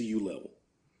HBCU level.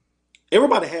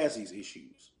 Everybody has these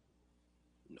issues.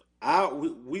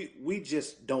 We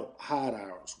just don't hide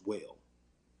ours well.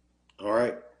 All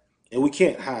right? And we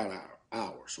can't hide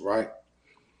ours, right?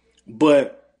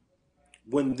 But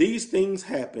when these things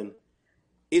happen,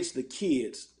 it's the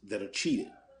kids that are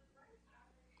cheated.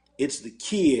 It's the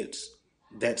kids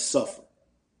that suffer.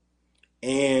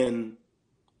 And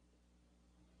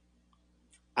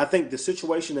I think the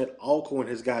situation at Alcorn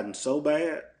has gotten so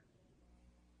bad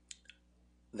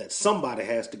that somebody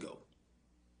has to go.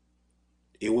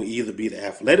 It will either be the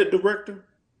athletic director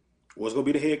or it's going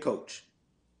to be the head coach.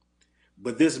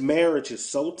 But this marriage is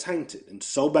so tainted and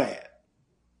so bad,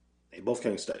 they both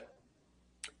can't stay.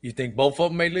 You think both of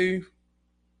them may leave?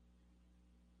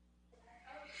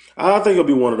 I think it'll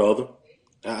be one or the other.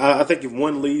 I think if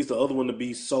one leaves, the other one to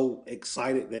be so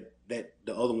excited that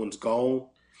the other one's gone,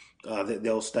 that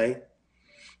they'll stay.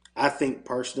 I think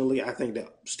personally, I think that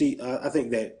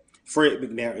Fred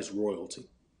McNair is royalty.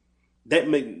 That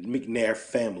McNair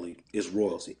family is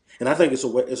royalty, and I think it's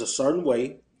a certain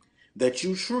way that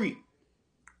you treat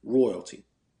royalty.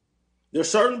 There are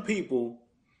certain people,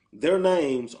 their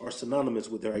names are synonymous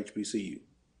with their HBCU.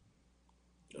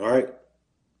 All right,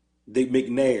 the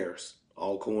McNairs,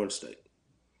 Alcorn State.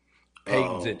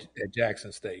 Peyton's at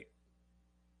Jackson State.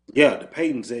 Yeah, the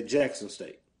Peytons at Jackson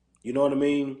State. You know what I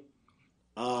mean?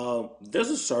 There's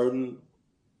a certain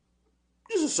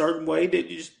way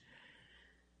that you just.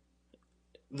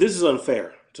 This is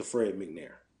unfair to Fred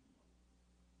McNair.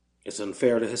 It's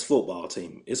unfair to his football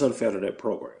team. It's unfair to that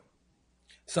program.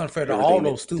 It's unfair to all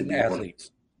those student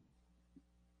athletes.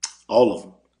 All of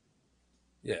them.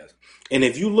 Yes. And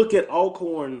if you look at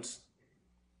Alcorn's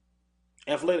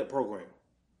athletic program,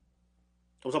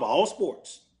 I'm talking about all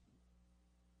sports.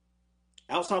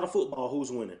 Outside of football, who's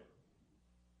winning?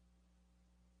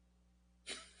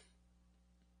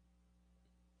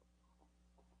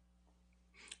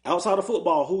 Outside of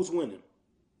football, who's winning?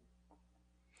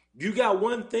 You got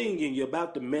one thing and you're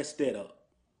about to mess that up.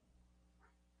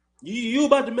 You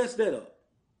about to mess that up.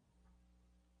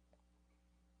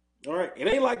 All right? It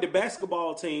ain't like the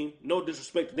basketball team, no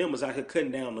disrespect to them, is out here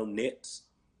cutting down no nets.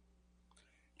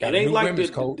 Got It a ain't new like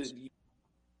women's coach.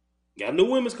 got a new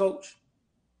women's coach.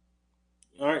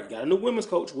 All right, got a new women's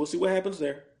coach. We'll see what happens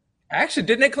there. Actually,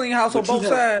 didn't they clean house on But you both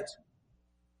have, sides?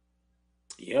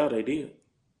 yeah, they did.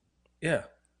 Yeah.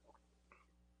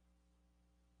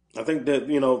 I think that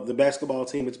the basketball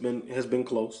team has been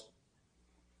close.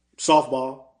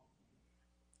 Softball,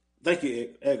 thank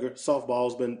you, Edgar.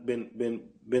 Softball's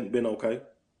been okay.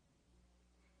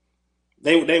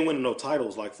 They ain't winning no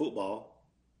titles like football,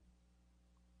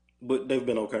 but they've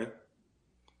been okay.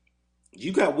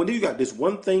 You got this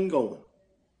one thing going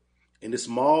in this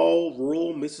small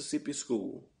rural Mississippi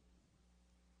school,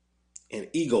 and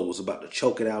ego is about to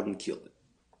choke it out and kill it.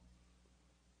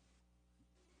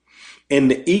 And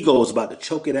the ego is about to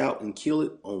choke it out and kill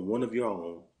it on one of your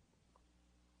own.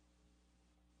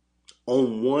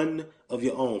 On one of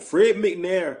your own. Fred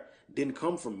McNair didn't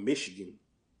come from Michigan.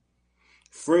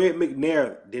 Fred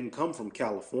McNair didn't come from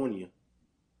California.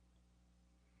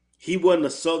 He wasn't a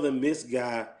Southern Miss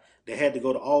guy that had to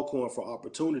go to Alcorn for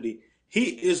opportunity. He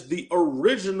is the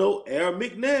original Air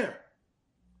McNair.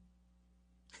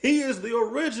 He is the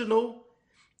original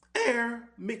Air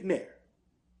McNair.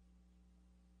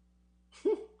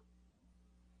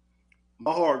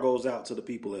 My heart goes out to the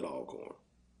people at Alcorn.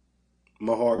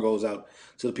 My heart goes out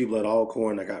to the people at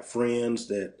Alcorn. I got friends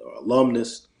that are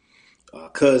alumnus,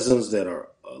 cousins that are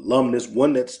alumnus,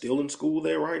 one that's still in school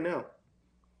there right now.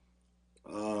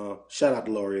 Shout out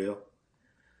to L'Oreal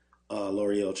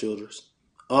Childress.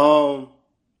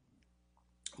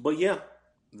 But yeah,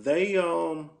 they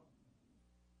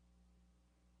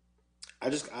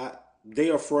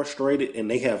they are frustrated, and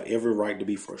they have every right to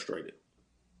be frustrated.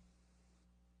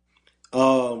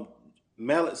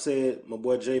 Mallet said, my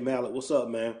boy Jay Mallet, what's up,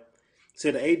 man?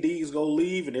 Said the AD's gonna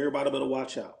leave and everybody better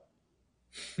watch out.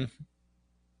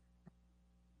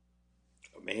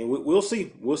 Man, we'll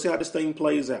see. We'll see how this thing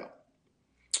plays out.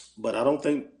 But I don't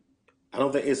think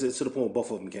it's to the point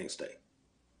both of them can't stay.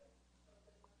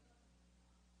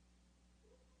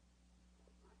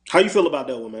 How you feel about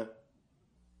that one, man?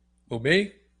 Who,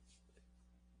 me?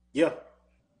 Yeah.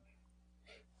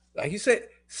 Like you said,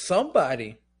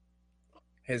 somebody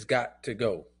has got to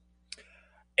go.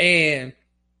 And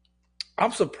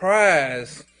I'm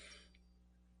surprised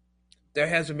there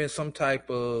hasn't been some type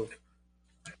of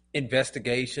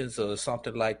investigations or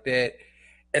something like that,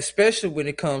 especially when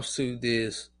it comes to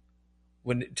this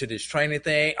training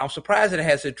thing. I'm surprised it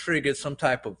hasn't triggered some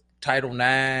type of Title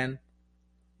IX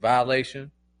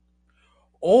violation.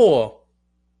 Or,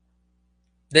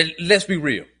 let's be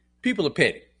real, people are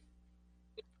petty.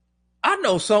 I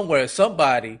know somewhere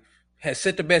somebody has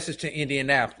sent a message to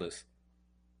Indianapolis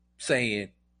saying,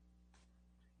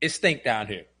 it stink down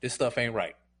here. This stuff ain't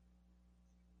right.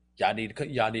 Y'all need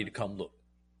to come look.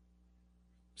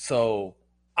 So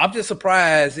I'm just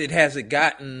surprised it hasn't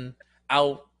gotten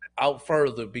out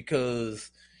further,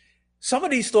 because some of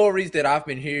these stories that I've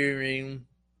been hearing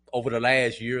over the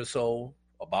last year or so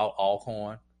about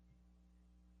Alcorn,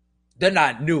 they're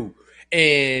not new.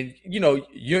 And,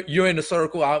 you're in the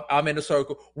circle, I'm in the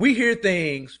circle. We hear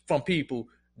things from people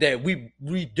that we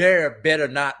better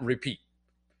not repeat.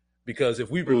 Because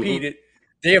if we repeat it,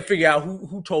 they'll figure out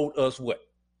who told us what.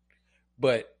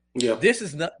 But yeah,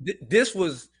 this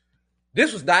was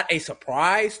not a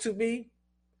surprise to me.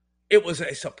 It was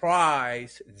a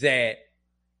surprise that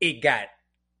it got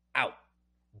out.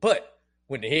 But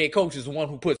when the head coach is the one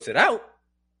who puts it out,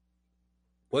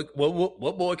 what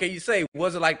more can you say? It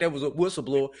wasn't like there was a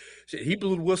whistleblower. He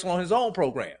blew the whistle on his own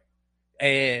program.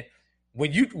 And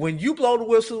when you blow the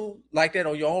whistle like that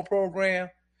on your own program,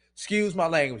 excuse my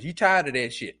language, you tired of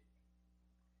that shit.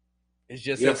 It's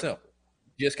just that simple.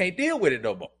 You just can't deal with it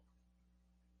no more.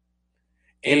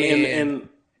 And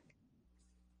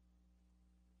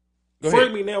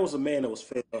Fred McNair was a man that was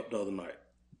fed up the other night.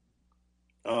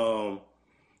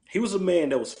 He was a man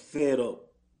that was fed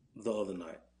up the other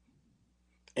night.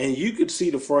 And you could see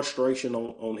the frustration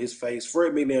on his face.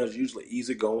 Fred McNair is usually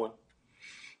easygoing.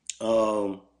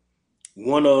 One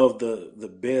of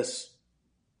the best,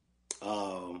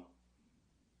 not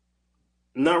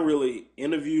really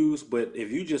interviews, but if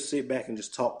you just sit back and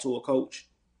just talk to a coach,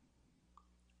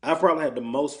 I probably had the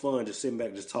most fun just sitting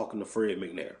back just talking to Fred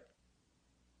McNair.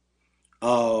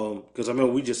 Because I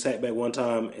remember we just sat back one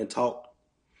time and talked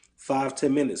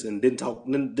 5-10 minutes and didn't talk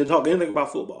anything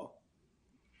about football.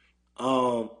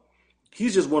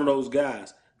 He's just one of those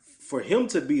guys. For him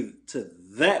to be to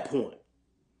that point,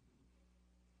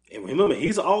 and remember,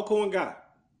 he's an Alcorn guy.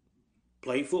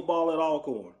 Played football at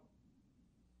Alcorn.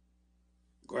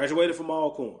 Graduated from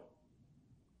Alcorn.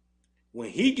 When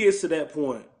he gets to that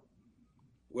point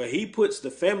where he puts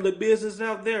the family business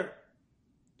out there,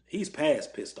 He's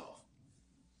past pissed off.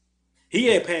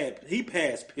 He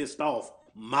passed pissed off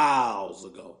miles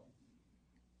ago.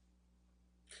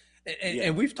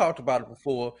 And we've talked about it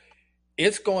before.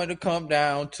 It's going to come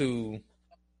down to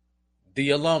the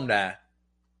alumni,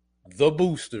 the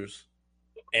boosters,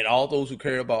 and all those who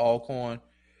care about Alcorn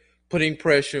putting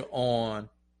pressure on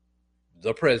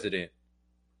the president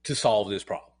to solve this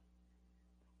problem,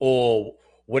 or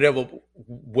whatever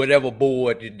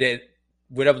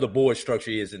the board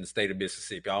structure is in the state of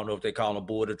Mississippi. I don't know if they call them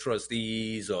board of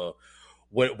trustees or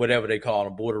whatever they call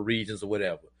them, board of regents or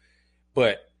whatever.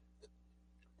 But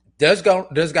there's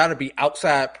got to be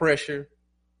outside pressure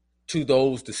to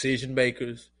those decision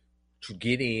makers to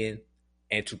get in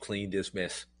and to clean this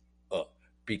mess up,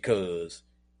 because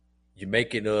you're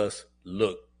making us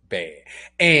look bad.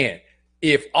 And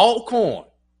if Alcorn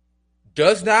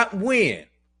does not win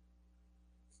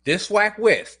this SWAC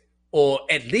West, or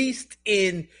at least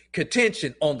in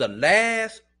contention on the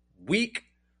last week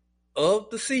of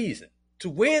the season to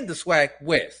win the SWAC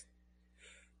West,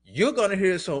 you're going to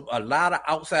hear a lot of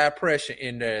outside pressure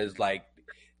in there. Is like,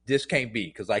 this can't be,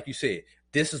 because like you said,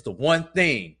 this is the one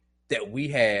thing that we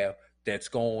have that's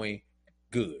going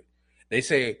good. They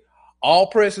say all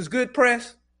press is good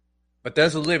press, but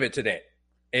there's a limit to that.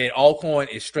 And Alcorn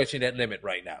is stretching that limit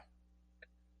right now.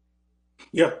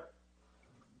 Yeah.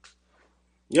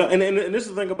 Yeah, and this is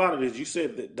the thing about it is, you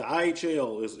said that the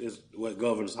IHL is what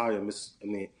governs higher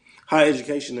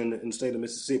education in the state of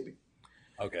Mississippi.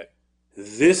 Okay.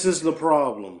 This is the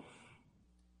problem.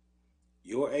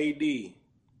 Your AD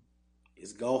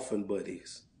is golfing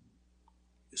buddies,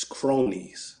 is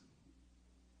cronies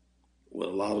with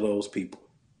a lot of those people.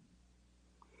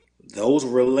 Those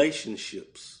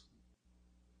relationships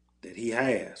that he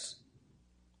has,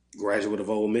 graduate of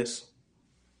Ole Miss,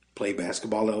 played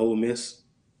basketball at Ole Miss,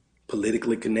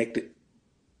 politically connected,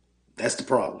 that's the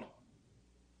problem.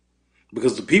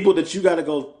 Because the people that you got to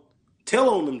go tell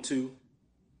on them to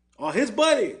are his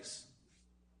buddies.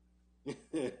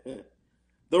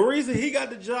 The reason he got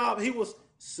the job, he was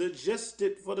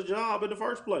suggested for the job in the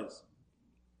first place.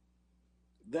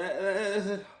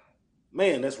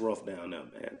 Man, that's rough down there,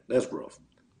 man. That's rough.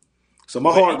 So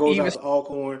my heart goes out to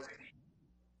Alcorn.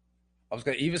 I was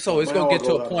going to, even so, it's going to get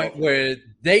to a point where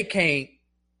they can't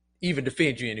even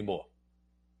defend you anymore.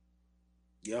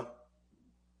 Yeah.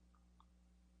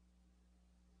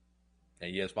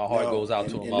 And yes, my heart goes out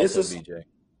to him also, BJ.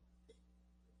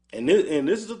 And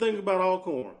this is the thing about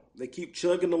Alcorn. They keep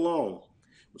chugging along.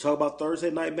 We talk about Thursday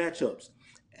night matchups.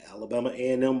 Alabama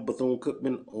A&M,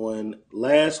 Bethune-Cookman on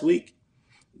last week.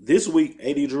 This week,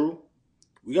 AD Drew,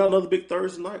 we got another big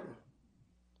Thursday night one.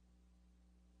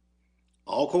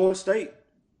 Alcorn State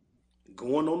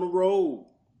going on the road.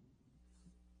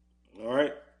 All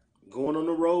right, going on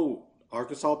the road.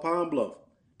 Arkansas Pine Bluff,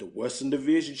 the Western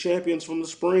Division champions from the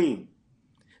spring,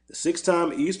 the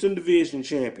 6-time Eastern Division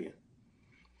champion.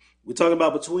 We're talking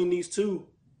about, between these two,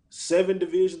 7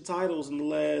 division titles in the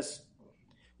last,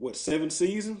 7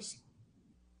 seasons?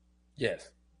 Yes.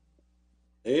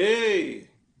 Hey,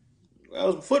 that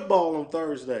was football on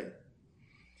Thursday.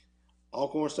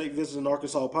 Alcorn State visiting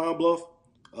Arkansas Pine Bluff.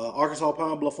 Arkansas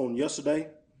Pine Bluff on yesterday.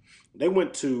 They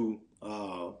went to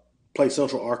play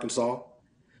Central Arkansas.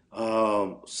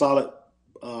 Solid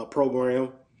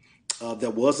program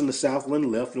that was in the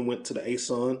Southland, left and went to the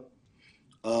ASUN.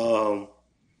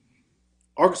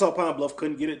 Arkansas Pine Bluff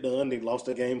couldn't get it done. They lost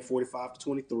that game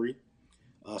 45-23.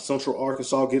 Central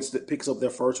Arkansas picks up their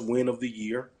first win of the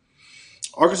year.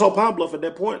 Arkansas Pine Bluff at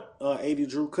that point, AD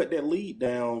Drew cut that lead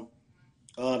down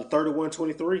to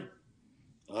 31-23.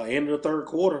 End of the third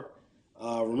quarter.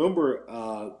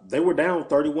 Remember, they were down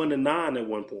 31-9 at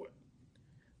one point.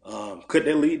 Cut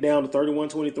that lead down to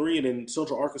 31-23, and then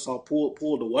Central Arkansas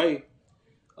pulled away.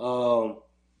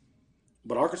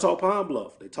 But Arkansas Pine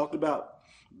Bluff, they talked about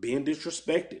being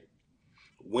disrespected,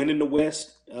 winning the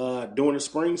West during the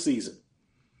spring season.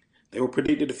 They were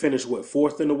predicted to finish,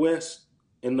 4th in the West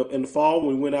in the fall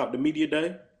when we went out to media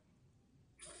day?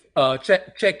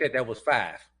 Check that was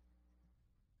 5.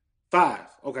 5,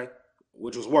 okay,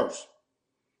 which was worse.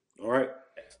 All right.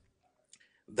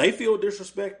 They feel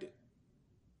disrespected.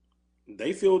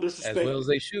 As well as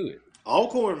they should.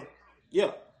 Alcorn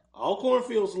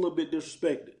feels a little bit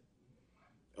disrespected.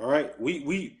 All right.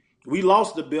 We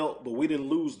lost the belt, but we didn't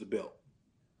lose the belt.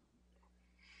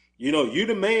 You know, you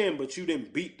the man, but you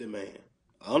didn't beat the man.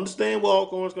 I understand where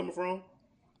Alcorn's coming from.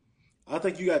 I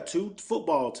think you got 2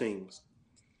 football teams.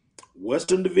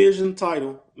 Western Division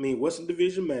matchup.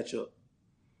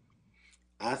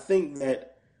 I think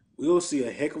that we'll see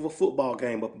a heck of a football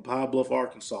game up in Pine Bluff,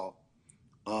 Arkansas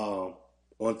on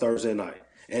Thursday night.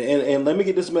 And let me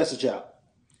get this message out.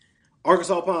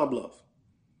 Arkansas Pine Bluff.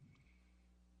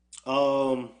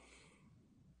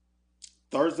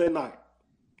 Thursday night,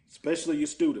 especially your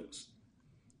students.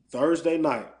 Thursday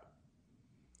night,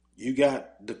 you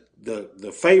got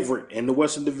the favorite in the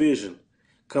Western Division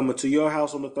coming to your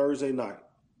house on a Thursday night.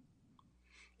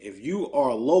 If you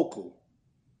are local,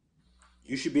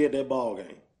 you should be at that ball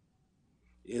game.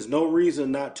 There's no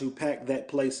reason not to pack that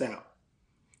place out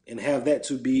and have that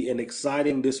to be an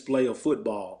exciting display of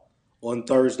football on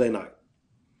Thursday night.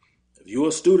 If you're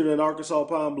a student in Arkansas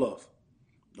Pine Bluff,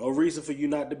 no reason for you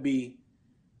not to be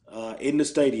in the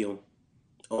stadium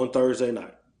on Thursday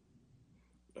night.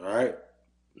 All right?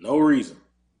 No reason.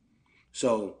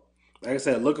 So, like I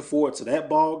said, looking forward to that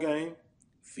ball game.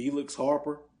 Felix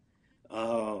Harper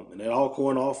and that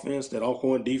Alcorn offense, that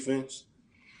Alcorn defense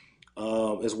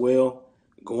as well,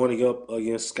 going up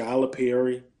against Skylar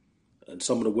Perry and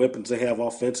some of the weapons they have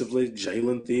offensively.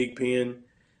 Jalen Thigpen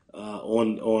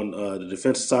on the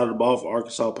defensive side of the ball for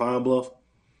Arkansas Pine Bluff.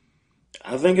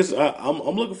 I think I'm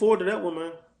looking forward to that one,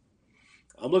 man.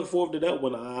 I'm looking forward to that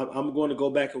one. I'm going to go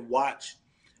back and watch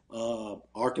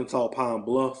Arkansas Pine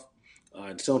Bluff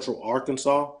in Central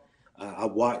Arkansas. I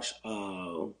watched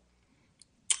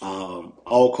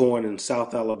Alcorn in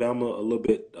South Alabama a little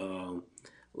bit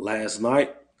last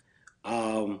night.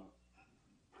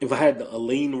 If I had to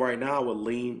lean right now, I would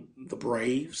lean the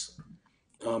Braves.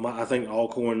 I think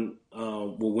Alcorn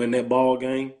will win that ball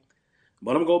game.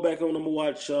 But I'm going to go back and I'm going to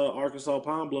watch Arkansas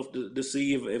Pine Bluff to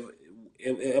see if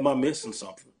am I missing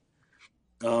something.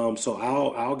 So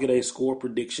I'll get a score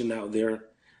prediction out there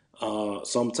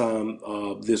sometime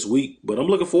this week. But I'm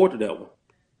looking forward to that one.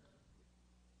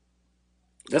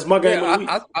 That's my game of the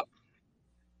week.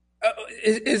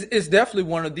 It's definitely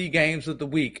one of the games of the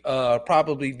week.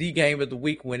 Probably the game of the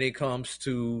week when it comes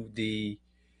to the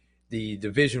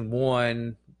Division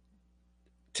I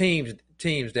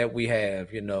teams that we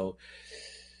have. You know,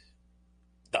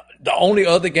 the only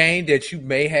other game that you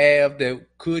may have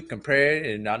that could compare it,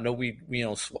 and I know we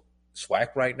on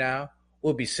SWAC right now,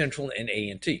 would be Central and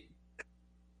A&T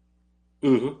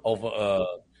over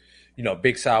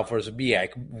Big South versus BIAC,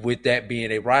 with that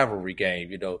being a rivalry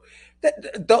game. You know,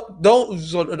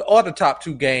 those are the top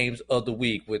two games of the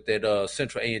week, with that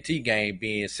Central A&T game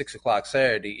being 6:00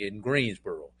 Saturday in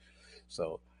Greensboro.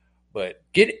 So, but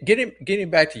getting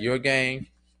back to your game,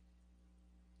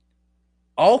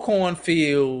 Alcorn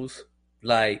feels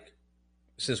like,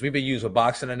 since we've been using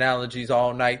boxing analogies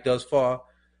all night thus far,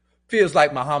 feels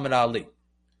like Muhammad Ali.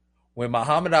 When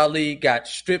Muhammad Ali got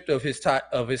stripped of his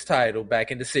title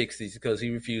back in the 60s because he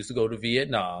refused to go to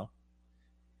Vietnam,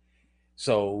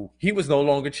 so he was no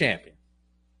longer champion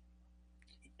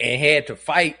and had to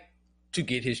fight to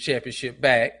get his championship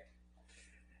back,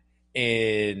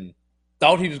 and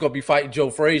thought he was going to be fighting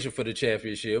Joe Frazier for the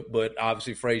championship, but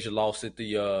obviously Frazier lost at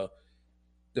the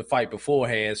fight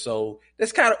beforehand. So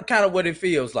that's kind of what it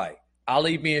feels like.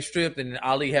 Ali being stripped and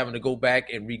Ali having to go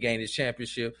back and regain his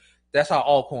championship. That's how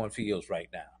Alcorn feels right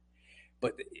now.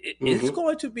 But it's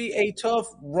going to be a tough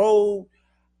road.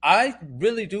 I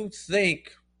really do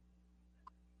think,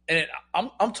 and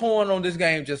I'm torn on this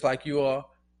game just like you are.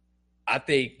 I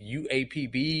think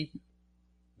UAPB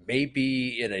may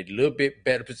be in a little bit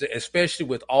better position, especially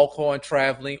with Alcorn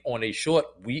traveling on a short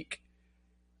week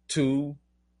to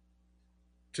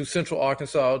Central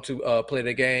Arkansas to play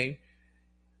the game.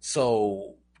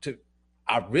 So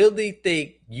I really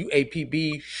think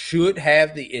UAPB should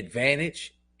have the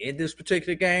advantage in this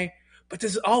particular game. But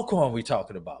this is Alcorn we're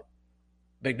talking about.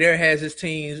 McNair has his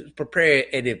teams prepared.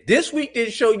 And if this week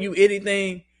didn't show you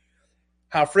anything,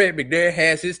 how Fred McNair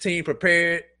has his team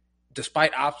prepared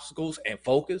despite obstacles and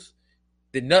focus,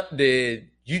 then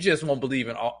you just won't believe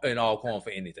in Alcorn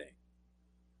for anything.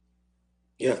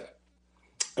 Yeah.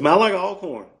 I mean, I like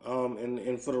Alcorn.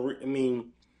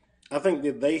 I think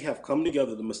that they have come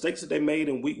together. The mistakes that they made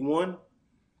in week 1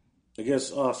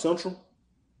 against Central,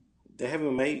 they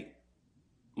haven't made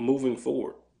moving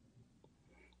forward.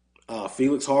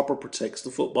 Felix Harper protects the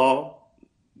football,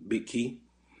 big key.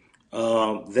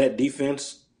 That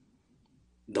defense,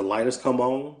 the light has come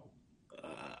on.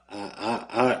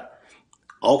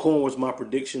 Alcorn was my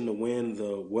prediction to win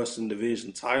the Western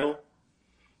Division title.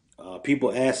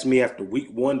 People asked me after week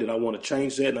 1, did I want to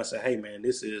change that? And I said, hey man,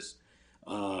 this is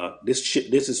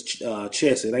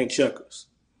chess. It ain't checkers.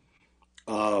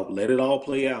 Let it all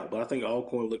play out. But I think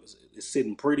Alcorn is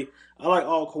sitting pretty. I like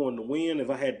Alcorn to win. If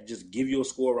I had to just give you a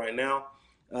score right now,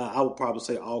 I would probably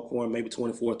say Alcorn maybe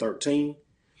 24-13.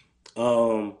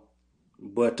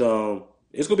 But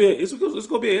it's gonna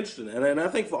be interesting. And I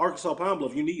think for Arkansas Pine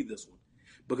Bluff, you need this one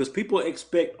because people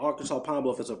expect Arkansas Pine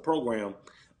Bluff as a program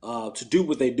to do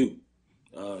what they do.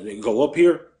 They go up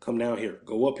here, come down here.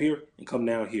 Go up here and come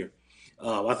down here.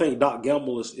 I think Doc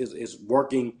Gamble is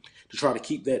working to try to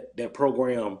keep that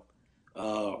program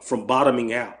from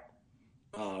bottoming out.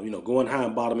 Going high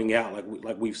and bottoming out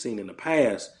like we've seen in the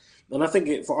past. And I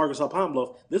think for Arkansas Pine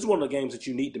Bluff, this is one of the games that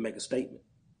you need to make a statement.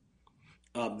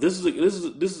 This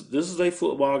is a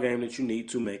football game that you need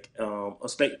to make a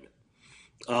statement.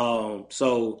 We'll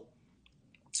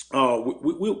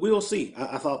see.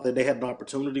 I thought that they had an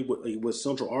opportunity with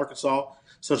Central Arkansas.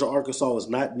 Central Arkansas is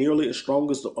not nearly as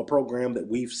strong as a program that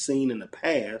we've seen in the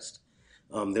past.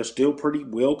 They're still pretty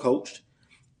well coached.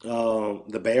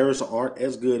 The Bears aren't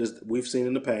as good as we've seen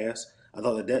in the past. I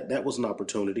thought that was an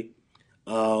opportunity.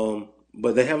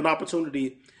 But they have an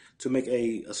opportunity to make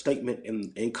a statement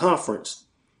in conference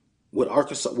with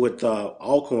Arkansas, with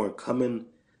Alcorn coming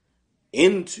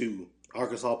into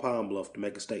Arkansas Pine Bluff to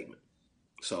make a statement.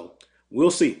 So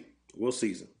we'll see. We'll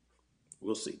see.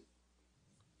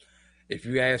 If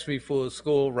you ask me for a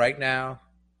score right now,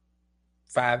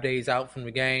 5 days out from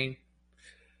the game,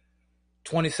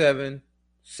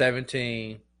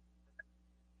 27-17,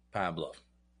 Pine Bluff.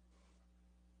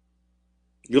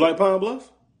 You like Pine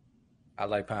Bluff? I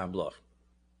like Pine Bluff.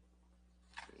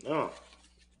 No.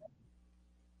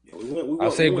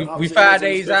 I'll say we 5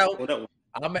 days out.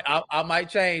 I might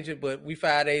change it, but we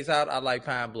 5 days out. I like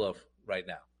Pine Bluff right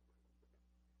now.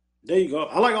 There you go.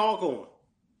 I like Alcorn.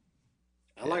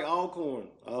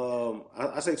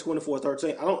 I say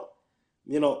 24-13. I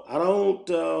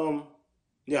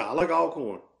like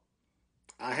Alcorn.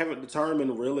 I haven't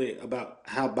determined really about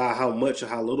how much or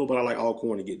how little, but I like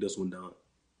Alcorn to get this one done.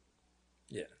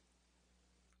 Yeah.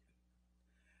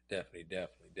 Definitely.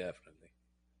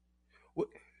 What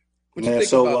you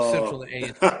think about Central and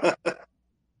A&T?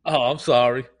 Oh, I'm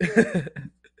sorry.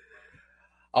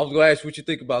 I was going to ask what you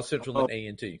think about Central and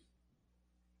A&T.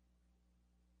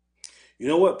 You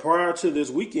know what? Prior to this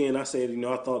weekend, I said,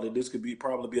 I thought that this could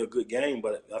probably be a good game,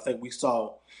 but I think we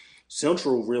saw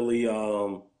Central really.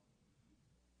 I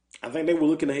think they were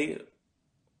looking ahead,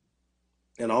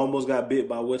 and almost got bit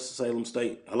by Winston-Salem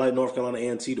State. I like North Carolina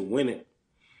A&T to win it.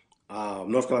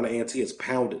 North Carolina A&T has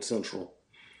pounded Central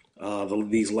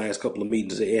these last couple of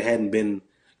meetings. It hadn't been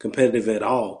competitive at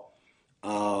all.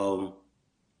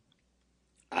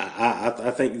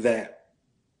 I think that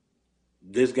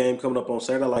this game coming up on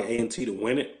Saturday, I like A&T to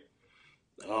win it.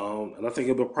 And I think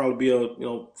it will probably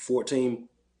be 14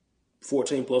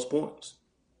 plus points.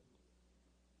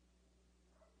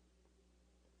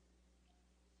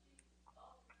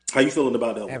 How you feeling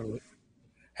about that one?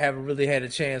 Haven't really had a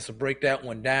chance to break that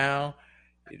one down.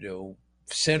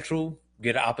 Central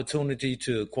get an opportunity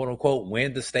to quote unquote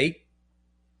win the state.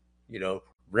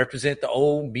 Represent the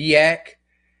old MEAC.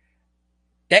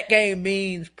 That game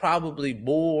means probably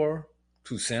more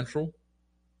to Central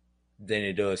than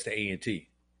it does to A&T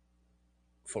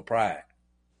for pride.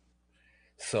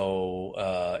 So,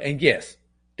 and yes,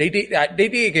 they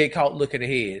did get caught looking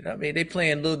ahead. I mean, they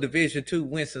playing little Division II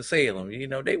Winston-Salem.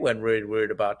 They wasn't really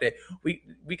worried about that. We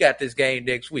got this game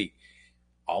next week.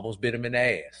 Almost bit them in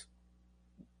the ass.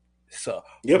 So,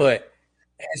 yep. But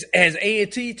has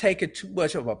A&T taken too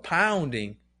much of a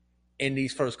pounding in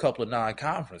these first couple of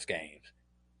non-conference games?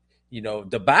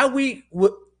 The bye week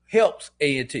helps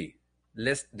A&T.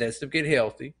 Let's them get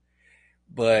healthy.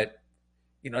 But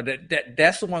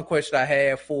that's the one question I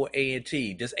have for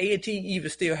A&T. Does A&T even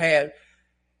still have?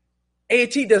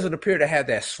 A&T doesn't appear to have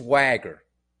that swagger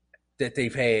that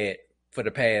they've had for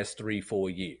the past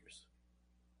 3-4 years.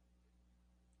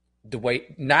 The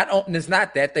way it's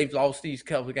not that they've lost these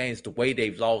couple of games. The way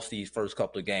they've lost these first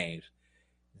couple of games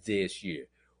this year,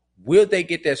 will they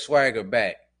get that swagger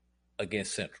back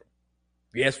against Central?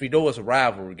 Yes, we know it's a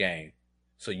rivalry game,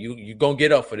 so you're gonna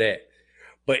get up for that.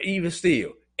 But even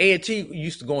still, A&T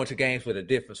used to go into games with a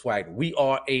different swagger. We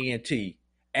are A&T,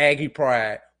 Aggie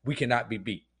pride. We cannot be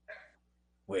beat.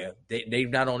 Well, they've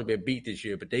not only been beat this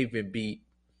year, but they've been beat.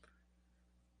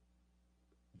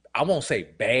 I won't say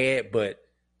bad, but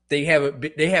they haven't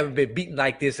been beaten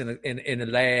like this in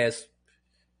the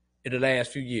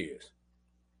last few years.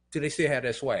 Do they still have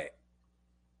that swag?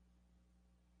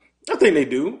 I think they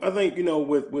do. I think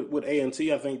with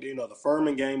A&T, I think the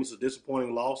Furman game is a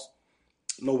disappointing loss.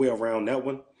 No way around that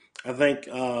one. I think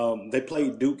they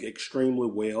played Duke extremely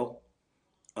well.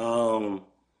 I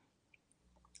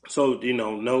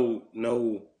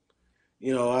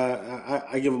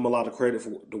give them a lot of credit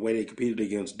for the way they competed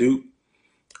against Duke.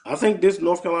 I think this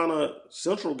North Carolina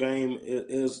Central game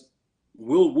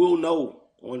we'll know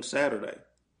on Saturday,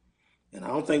 and I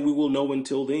don't think we will know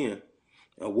until then.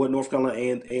 what North Carolina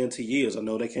A&T is. I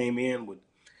know they came in with,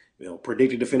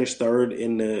 predicted to finish third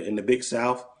in the Big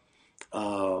South,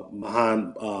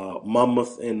 behind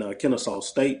Monmouth and Kennesaw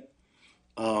State.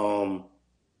 We'll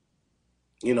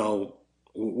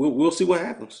see what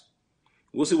happens.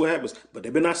 We'll see what happens. But they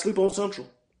better not sleep on Central.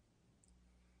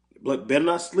 I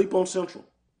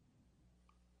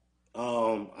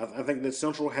think that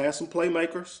Central has some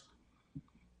playmakers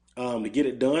to get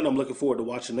it done. I'm looking forward to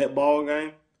watching that ball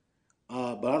game.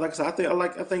 But like I said,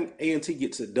 I think A&T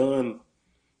gets it done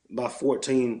by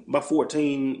 14, about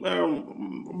 14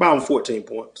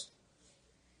 points.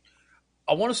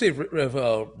 I want to see if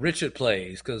Richard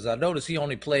plays, because I noticed he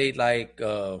only played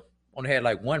only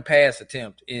had one pass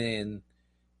attempt in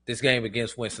this game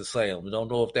against Winston-Salem. I don't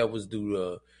know if that was due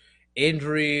to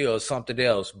injury or something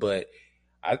else, but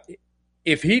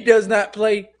if he does not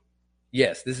play,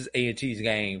 yes, this is A&T's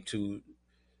game to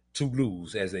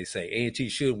lose, as they say. A&T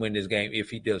should win this game if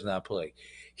he does not play.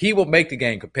 He will make the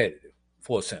game competitive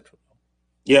for Central.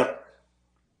 Yeah.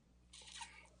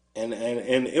 And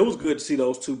it was good to see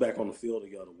those two back on the field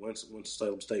together.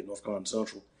 Winston-Salem State, North Carolina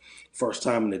Central. First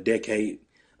time in a decade.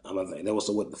 I think that was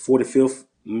the 45th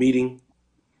meeting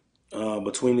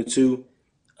between the two.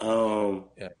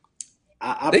 Yeah.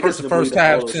 I think it's the first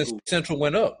time since Central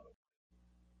went up.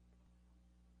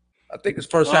 I think it's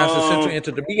the first time since Central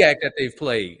entered the MEAC that they've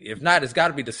played. If not, it's got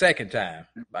to be the second time.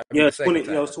 Yeah,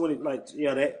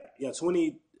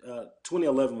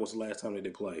 2011 was the last time that they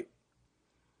played.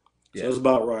 So it's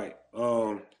about right.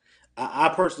 I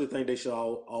personally think they should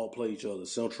all play each other.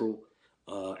 Central,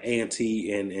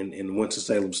 A&T, and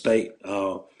Winston-Salem State.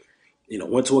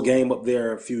 Went to a game up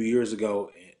there a few years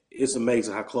ago. It's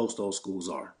amazing how close those schools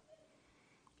are.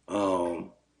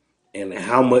 And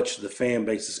how much the fan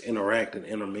bases interact and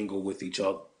intermingle with each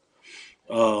other.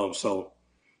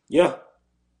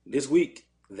 This week,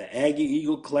 the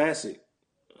Aggie-Eagle Classic,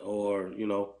 or,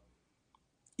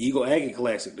 Eagle-Aggie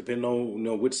Classic, depending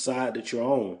on, which side that you're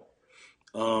on.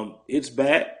 It's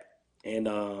back, and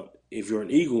if you're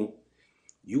an Eagle,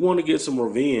 you want to get some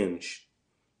revenge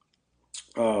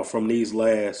from these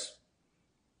last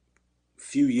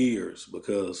few years,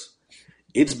 because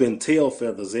it's been tail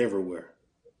feathers everywhere.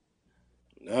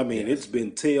 It's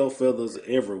been tail feathers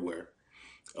everywhere.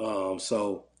 We'll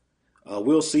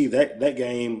see. That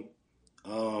game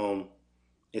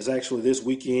is actually this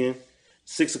weekend,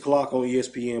 6:00 on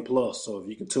ESPN Plus. So if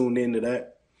you can tune into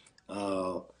that,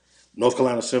 North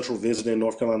Carolina Central visiting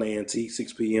North Carolina A&T,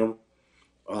 6 p.m.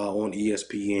 On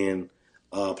ESPN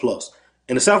Plus.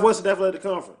 In the Southwestern Athletic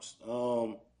Conference,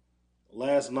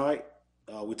 last night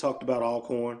we talked about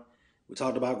Alcorn. We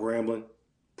talked about Grambling.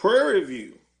 Prairie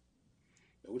View.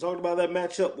 We talked about that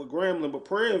matchup with Grambling, but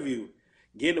Prairie View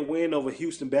getting a win over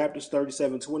Houston Baptist,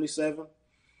 37-27.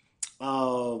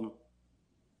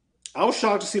 I was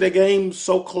shocked to see that game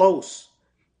so close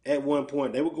at one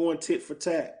point. They were going tit for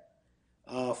tat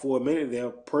for a minute there.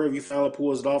 Prairie View finally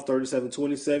pulls it off,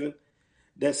 37-27.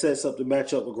 That sets up the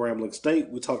matchup with Grambling State.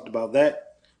 We talked about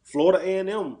that. Florida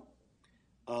A&M,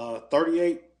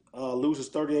 38 loses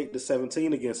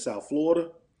 38-17 against South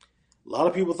Florida. A lot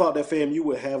of people thought that FAMU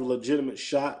would have a legitimate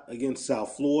shot against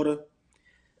South Florida.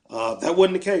 That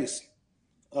wasn't the case.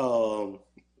 South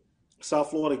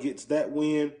Florida gets that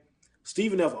win.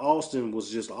 Stephen F. Austin was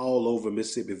just all over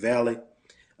Mississippi Valley,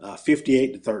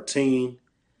 58-13.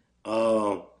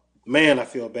 Man, I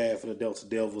feel bad for the Delta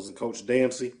Devils and Coach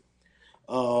Dancy.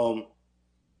 Two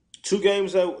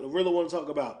games that I really want to talk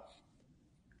about.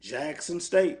 Jackson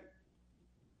State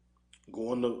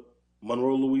going to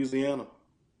Monroe, Louisiana,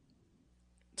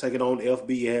 taking on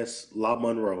FBS La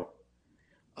Monroe.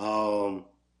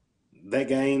 That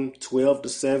game,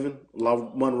 12-7. La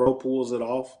Monroe pulls it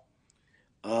off.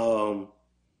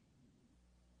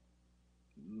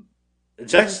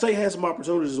 Jackson State has some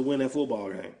opportunities to win that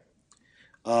football game.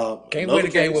 Can't win a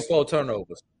game with 4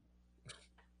 turnovers.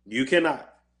 You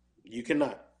cannot. They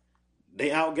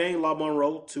outgained La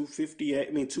Monroe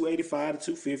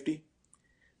 285-250.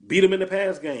 Beat them in the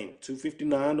pass game,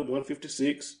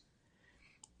 259-156.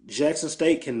 Jackson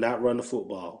State cannot run the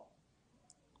football.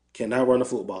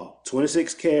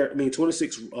 26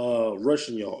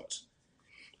 rushing yards.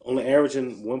 Only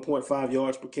averaging 1.5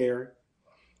 yards per carry.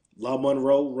 La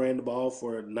Monroe ran the ball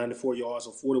for 94 yards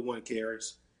on 41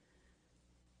 carries.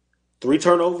 3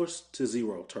 turnovers to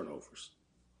 0 turnovers.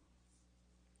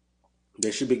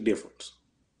 There's a big difference.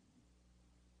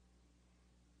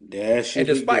 And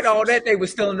despite all that, they were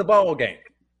still in the ball game.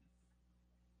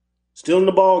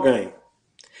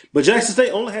 But Jackson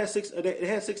State only had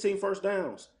 16 first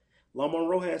downs. La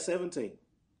Monroe had 17.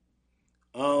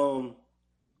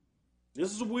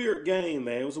 This is a weird game,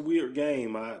 man. It was a weird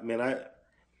game. I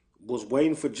was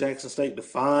waiting for Jackson State to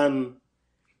find,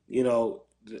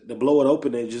 to blow it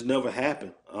open, and it just never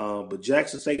happened. But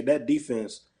Jackson State, that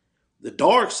defense, the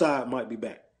dark side might be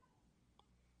back.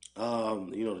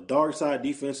 The dark side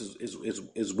defense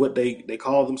is what they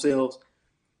call themselves.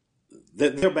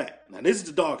 They're back. Now this is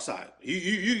the dark side.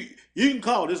 You can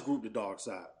call this group the dark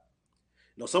side.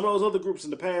 Some of those other groups in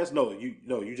the past,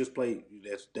 you just play.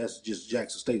 That's just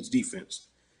Jackson State's defense.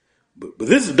 But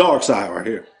this is the dark side right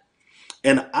here.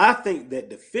 And I think that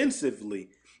defensively,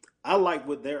 I like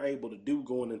what they're able to do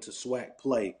going into SWAC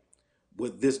play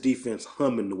with this defense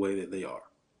humming the way that they are.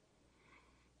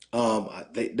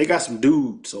 They got some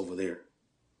dudes over there.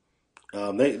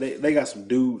 They got some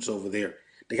dudes over there.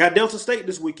 They got Delta State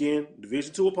this weekend,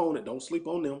 Division II opponent. Don't sleep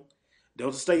on them.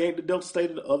 Delta State ain't the Delta State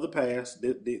of the other past.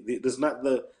 This is not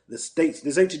the states.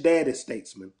 This ain't your daddy's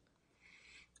statesman.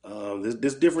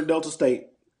 This different Delta State.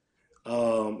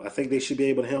 I think they should be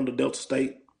able to handle Delta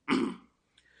State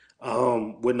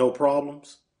with no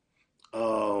problems.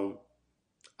 I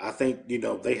think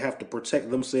they have to protect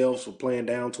themselves from playing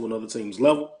down to another team's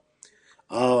level.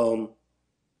 But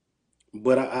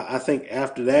I think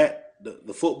after that,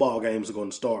 the football games are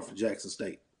going to start for Jackson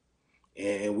State,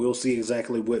 and we'll see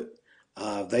exactly what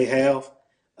they have.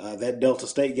 That Delta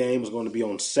State game is going to be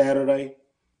on Saturday.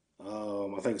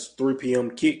 I think it's 3 p.m.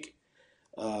 kick.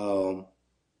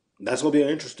 That's going to be an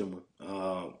interesting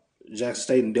one. Jackson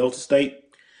State and Delta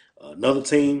State. Another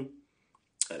team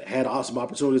that had awesome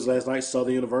opportunities last night,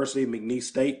 Southern University, McNeese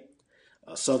State.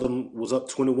 Southern was up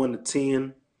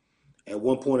 21-10 at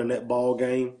one point in that ball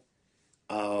game.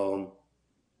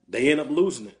 They end up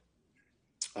losing it,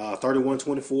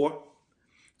 31-24.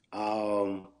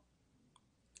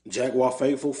 Jaguar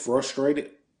faithful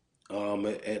frustrated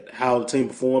at how the team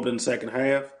performed in the second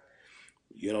half.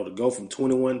 To go from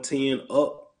 21-10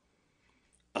 up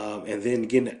and then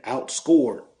getting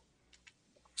outscored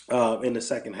in the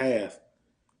second half.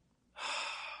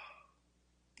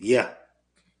 Yeah.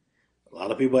 A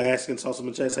lot of people are asking Tulsa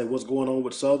and Chase, hey, what's going on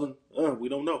with Southern? We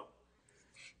don't know.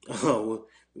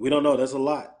 We don't know. There's a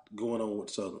lot going on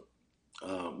with Southern.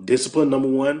 Discipline, number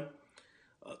one.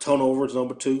 Turnovers,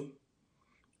 number two.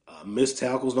 Missed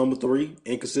tackles, number three.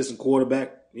 Inconsistent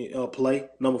quarterback play,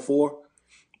 number four.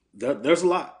 There's a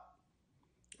lot.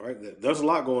 Right? There's a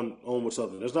lot going on with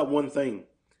Southern. There's not one thing.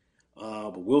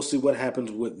 But we'll see what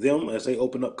happens with them as they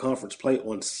open up conference play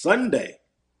on Sunday.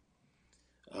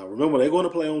 Remember, they're going to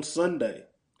play on Sunday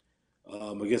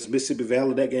against Mississippi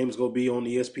Valley. That game is going to be on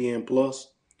ESPN+.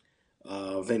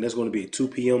 I think that's going to be a 2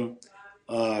 p.m.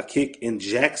 Kick in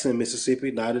Jackson,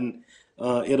 Mississippi, not in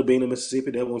It'll be in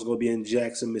Mississippi. That one's going to be in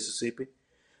Jackson, Mississippi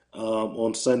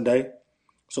on Sunday.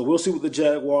 So we'll see what the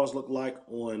Jaguars look like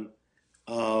on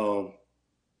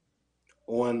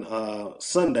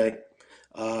Sunday.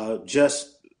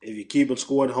 Just if you keep it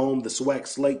score at home, the SWAC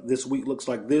slate this week looks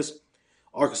like this.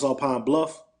 Arkansas Pine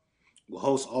Bluff will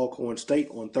host Alcorn State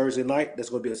on Thursday night. That's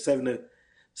going to be a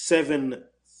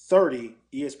 7:30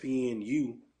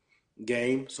 ESPNU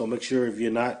game. So make sure if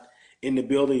you're not in the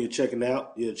building, you're checking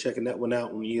that one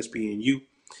out on ESPNU.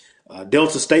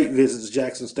 Delta State visits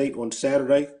Jackson State on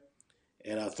Saturday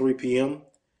at 3 p.m.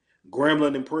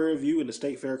 Grambling and Prairie View in the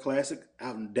State Fair Classic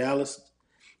out in Dallas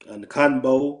in the Cotton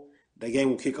Bowl. That game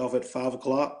will kick off at 5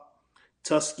 o'clock.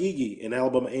 Tuskegee and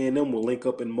Alabama A&M will link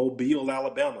up in Mobile,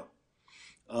 Alabama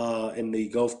in the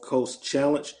Gulf Coast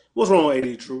Challenge. What's wrong,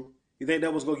 AD True? You think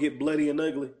that was going to get bloody and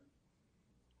ugly?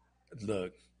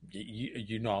 Look,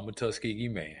 you know I'm a Tuskegee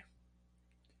man.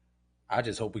 I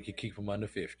just hope we can keep them under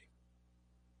 50.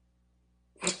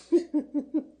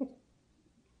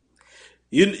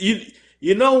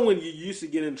 You know when you used to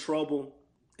get in trouble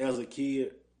as a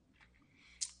kid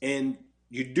and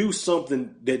you do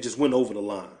something that just went over the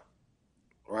line,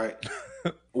 right?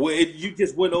 You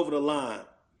just went over the line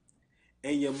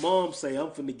and your mom say, I'm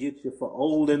finna get you for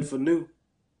old and for new.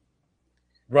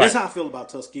 Right. That's how I feel about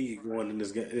Tuskegee going in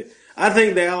this game. I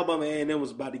think the Alabama A&M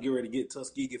was about to get ready to get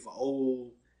Tuskegee for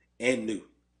old and new.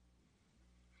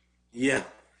 Yeah.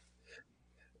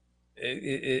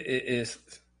 It's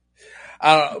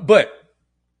but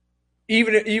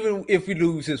even if we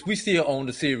lose this, we still own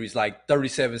the series like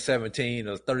 37-17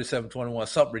 or 37-21,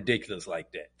 something ridiculous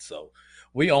like that. So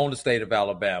we own the state of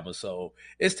Alabama. So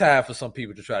it's time for some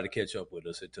people to try to catch up with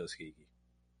us at Tuskegee.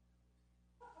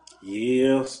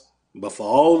 Yes. But for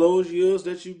all those years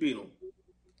that you beat them.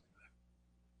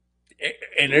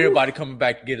 And everybody coming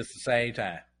back to get us the same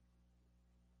time.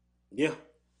 Yeah.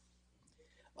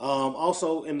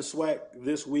 Also in the SWAC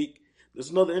this week, there's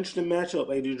another interesting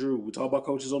matchup, AD Drew. We talk about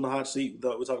coaches on the hot seat.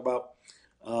 We talk about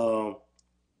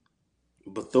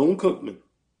Bethune-Cookman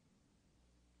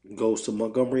goes to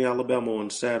Montgomery, Alabama on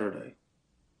Saturday.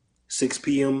 6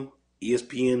 p.m.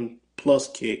 ESPN Plus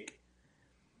kick.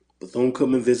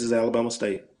 Bethune-Cookman visits Alabama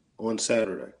State on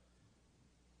Saturday.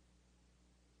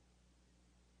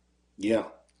 Yeah.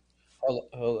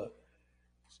 Hold up.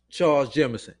 Charles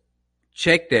Jemison.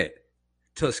 Check that.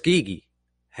 Tuskegee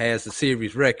has the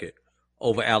series record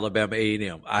over Alabama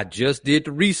A&M. I just did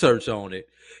the research on it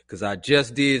because I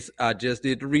just did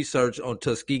the research on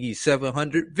Tuskegee's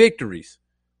 700 victories.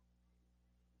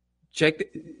 Check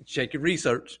your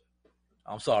research.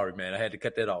 I'm sorry, man. I had to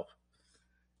cut that off.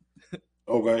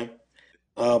 Okay.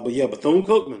 But yeah,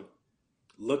 Bethune-Cookman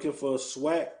looking for a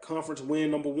SWAC conference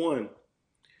win number 1.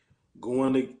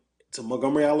 Going to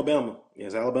Montgomery, Alabama.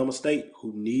 It's Alabama State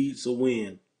who needs a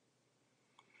win.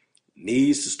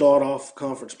 Needs to start off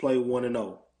conference play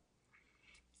 1-0.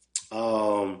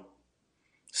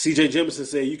 C.J. Jemison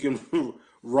said you can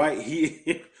right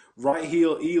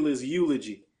heel Eala's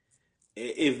eulogy.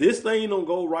 If this thing don't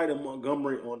go right in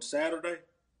Montgomery on Saturday,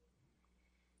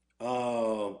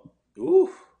 look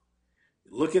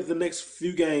at the next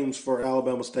few games for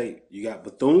Alabama State. You got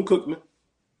Bethune-Cookman,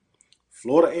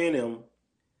 Florida A&M,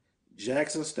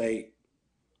 Jackson State,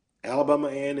 Alabama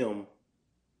A&M.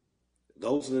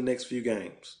 Those are the next few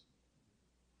games.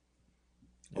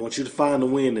 I want you to find the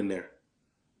win in there.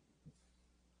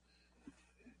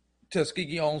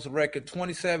 Tuskegee owns a record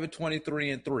 27, 23,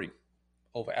 and 3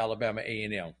 over Alabama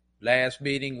A&M. Last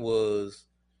meeting was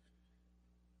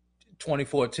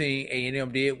 2014.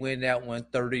 A&M did win that one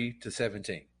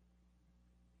 30-17.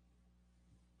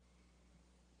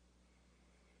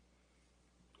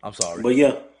 I'm sorry. But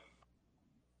yeah.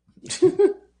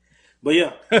 Think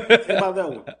about that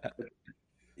one.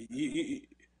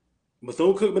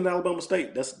 Bethune-Cookman, Alabama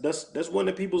State. That's one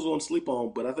that people's gonna sleep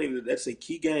on. But I think that's a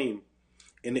key game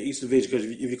in the East Division because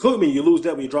if you Cookman, you lose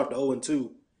that when you drop to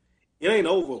 0-2. It ain't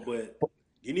over, but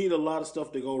you need a lot of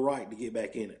stuff to go right to get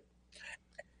back in it.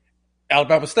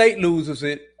 Alabama State loses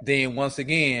it, then once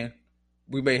again,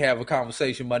 we may have a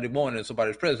conversation Monday morning in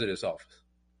somebody's president's office.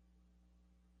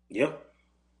 Yeah.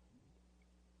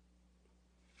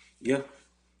 Yeah.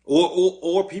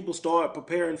 Or people start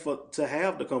preparing to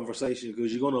have the conversation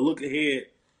because you're going to look ahead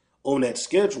on that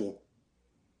schedule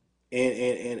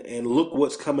and look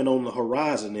what's coming on the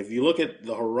horizon. If you look at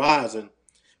the horizon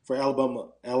for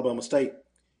Alabama State,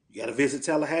 you got to visit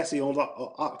Tallahassee on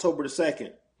October the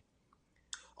 2nd.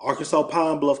 Arkansas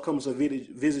Pine Bluff comes to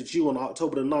visit you on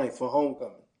October the 9th for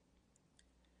homecoming.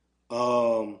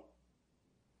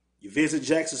 You visit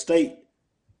Jackson State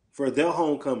for their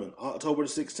homecoming, October the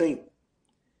 16th.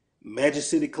 Magic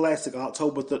City Classic,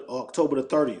 October the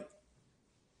 30th.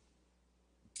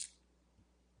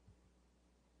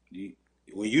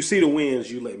 When you see the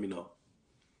wins, you let me know.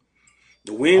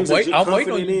 The wins that you're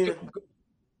confident in.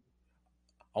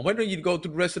 I'm waiting on you to go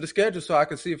through the rest of the schedule so I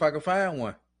can see if I can find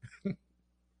one.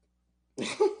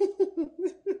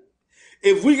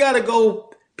 If we got to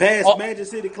go past Magic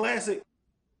City Classic,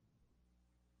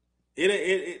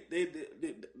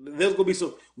 there's gonna be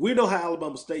some. We know how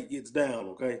Alabama State gets down,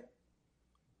 okay?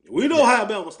 We know how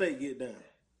Alabama State get down.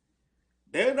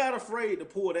 They're not afraid to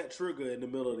pull that trigger in the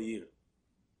middle of the year.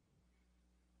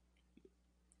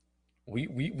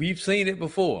 We've seen it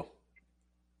before,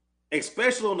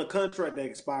 especially on the contract that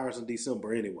expires in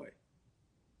December anyway.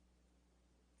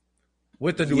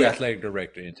 With the new athletic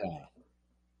director in town.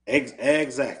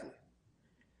 Exactly.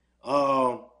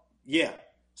 Yeah.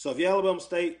 So if you're Alabama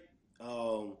State,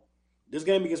 this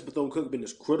game against Bethune-Cookman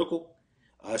is critical.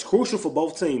 It's crucial for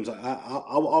both teams. I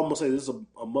almost say this is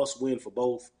a must-win for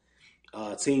both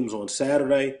teams on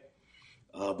Saturday.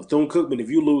 Bethune-Cookman, if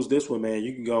you lose this one, man,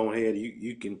 you can go ahead.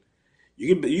 You can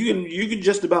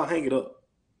just about hang it up.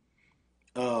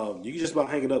 You can just about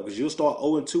hang it up because you'll start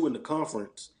 0-2 in the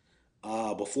conference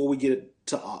before we get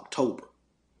to October.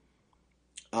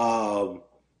 And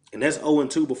that's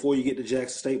 0-2 before you get to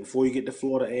Jackson State, before you get to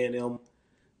Florida A&M.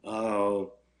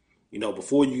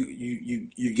 Before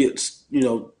you get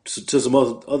to some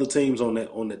other teams on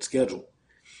that schedule.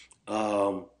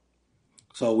 So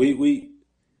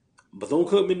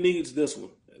Bethune-Cookman needs this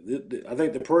one. I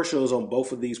think the pressure is on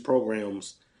both of these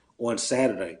programs on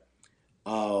Saturday,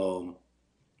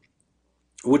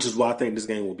 which is why I think this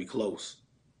game will be close.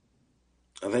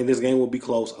 I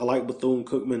like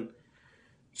Bethune-Cookman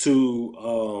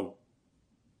to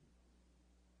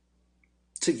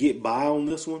get by on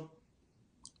this one.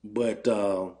 But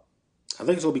I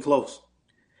think it's going to be close.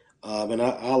 And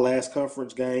our last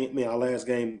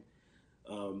game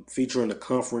featuring a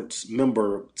conference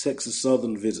member, Texas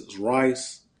Southern visits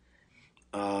Rice.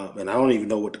 And I don't even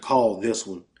know what to call this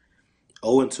one.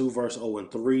 0-2 versus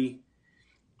 0-3.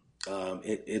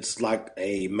 It's like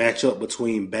a matchup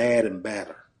between bad and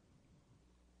batter.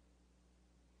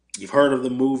 You've heard of the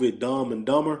movie Dumb and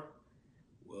Dumber?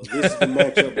 Well, this is the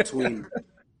matchup between.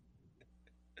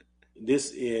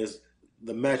 This is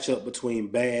the matchup between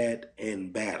bad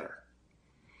and batter.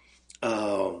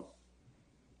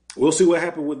 We'll see what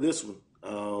happens with this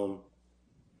one.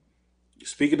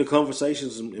 Speaking of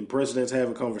conversations and presidents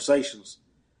having conversations,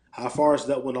 how far is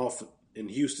that one off in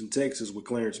Houston, Texas, with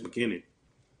Clarence McKinney?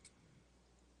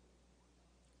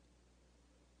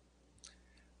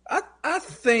 I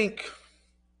think.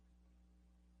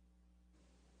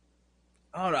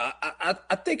 I don't know.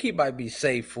 I think he might be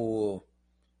safe for.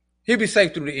 He'll be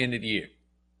safe through the end of the year.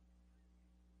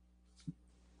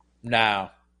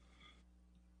 Now,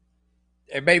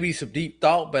 it may be some deep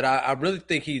thought, but I really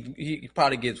think he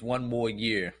probably gets one more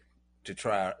year to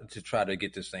try to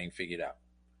get this thing figured out.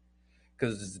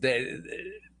 Because they're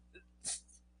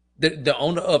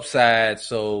on the upside,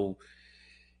 so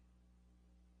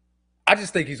I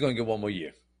just think he's going to get one more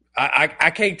year.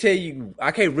 I can't tell you.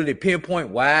 I can't really pinpoint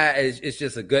why. It's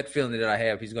just a gut feeling that I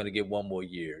have. He's going to get one more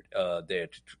year there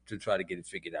to try to get it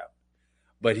figured out.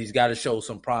 But he's got to show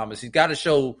some promise. He's got to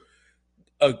show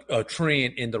a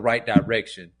trend in the right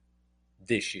direction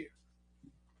this year.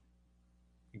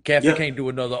 Caffey can't do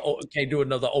another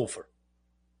offer.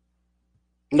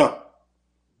 No.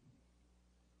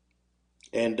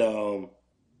 And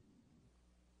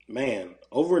man,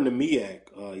 over in the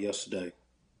MEAC yesterday,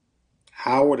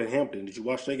 Howard and Hampton. Did you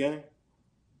watch that game?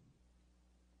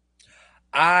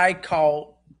 I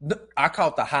caught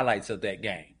the highlights of that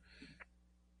game.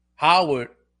 Howard,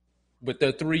 with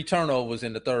their 3 turnovers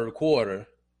in the third quarter,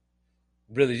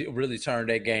 really turned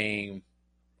that game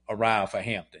around for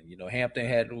Hampton. You know,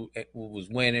 Hampton was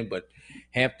winning, but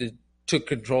Hampton took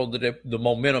control of the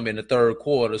momentum in the third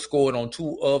quarter, scored on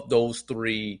 2 of those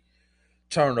 3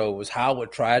 turnovers.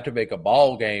 Howard tried to make a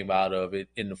ball game out of it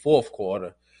in the fourth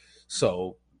quarter.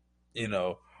 So, you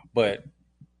know, but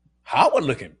Howard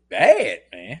looking bad,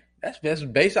 man. That's the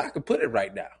best base I could put it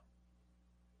right now.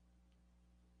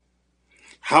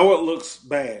 Howard looks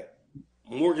bad.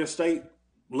 Morgan State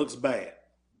looks bad.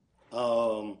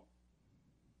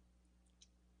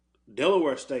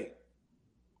 Delaware State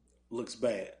looks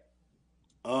bad.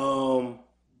 When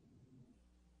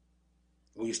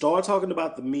you start talking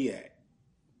about the MEAC,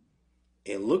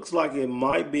 it looks like it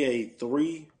might be a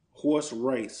 3-horse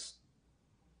race,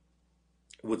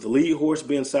 with the lead horse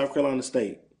being South Carolina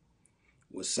State.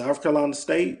 With South Carolina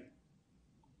State,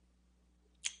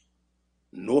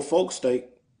 Norfolk State,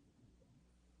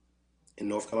 and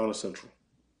North Carolina Central.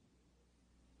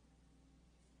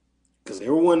 Because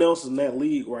everyone else in that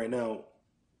league right now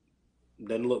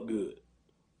doesn't look good.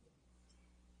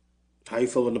 How you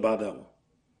feeling about that one?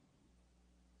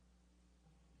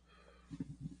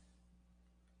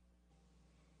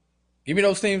 Give me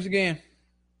those teams again.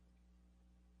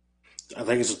 I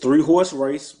think it's a 3-horse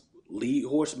race. Lead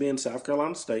horse being South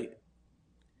Carolina State.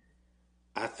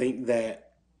 I think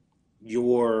that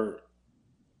your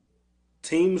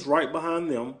teams right behind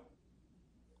them,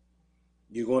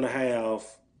 you're going to have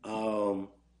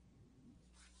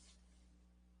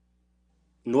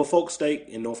Norfolk State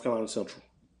and North Carolina Central.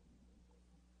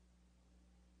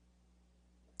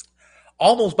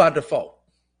 Almost by default.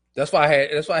 That's why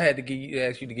I had to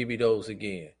ask you to give me those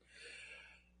again.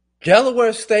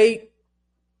 Delaware State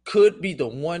could be the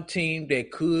one team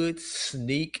that could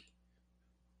sneak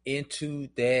into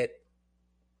that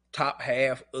top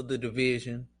half of the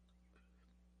division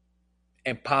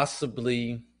and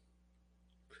possibly,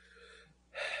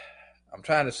 I'm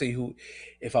trying to see who,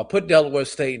 if I put Delaware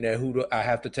State in there, who do I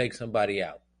have to take somebody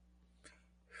out?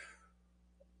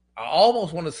 I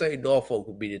almost want to say Norfolk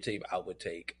would be the team I would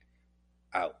take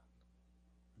out.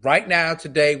 Right now,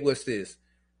 today, what's this?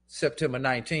 September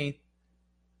 19th?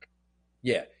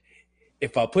 Yeah.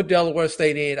 If I put Delaware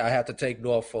State in, I have to take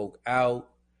Norfolk out.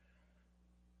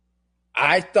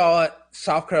 I thought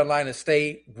South Carolina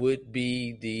State would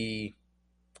be the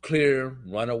clear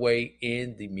runaway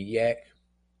in the MEAC.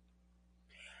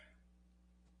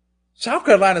 South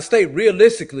Carolina State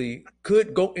realistically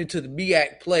could go into the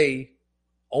MEAC play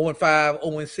 0-5,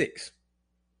 0-6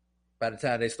 by the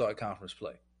time they start conference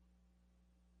play.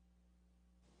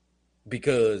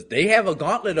 Because they have a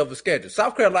gauntlet of a schedule.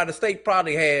 South Carolina State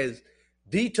probably has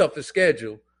the toughest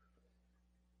schedule,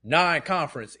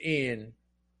 non-conference, in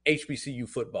HBCU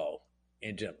football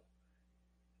in general.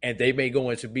 And they may go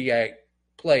into MEAC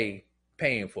play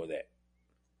paying for that.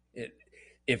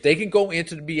 If they can go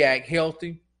into the MEAC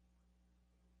healthy,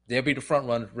 they'll be the front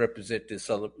runner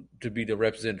to be the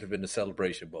representative in the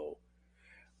Celebration Bowl.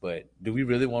 But do we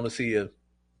really want to see a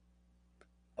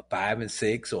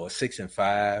 5-6 or a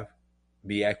 6-5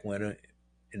 MEAC winner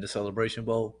in the Celebration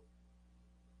Bowl?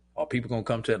 Are people gonna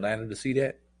come to Atlanta to see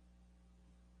that?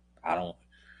 I don't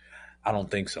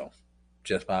think so.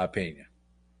 Just my opinion.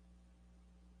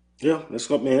 Yeah, it's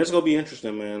gonna be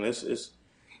interesting, man. It's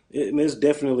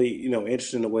definitely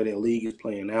interesting the way that league is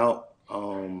playing out.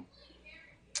 I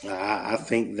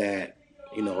think that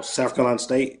South Carolina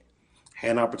State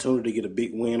had an opportunity to get a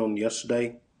big win on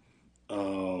yesterday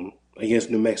against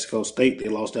New Mexico State. They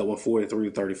lost that one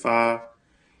 43-35.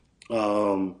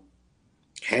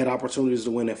 Had opportunities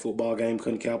to win that football game,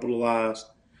 couldn't capitalize.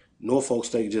 Norfolk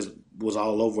State just was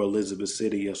all over Elizabeth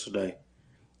City yesterday.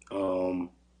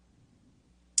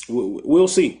 We'll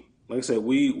see. Like I said,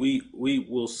 we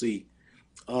will see.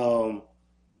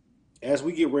 As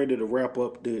we get ready to wrap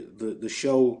up the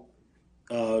show,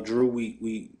 Drew,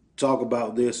 we talk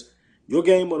about this. Your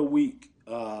game of the week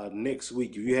next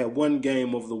week. If you had one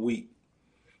game of the week,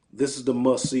 this is the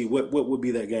must see. What would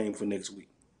be that game for next week?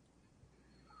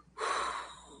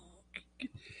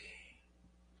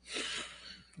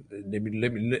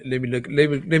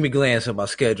 Let me glance at my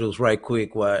schedules right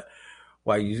quick while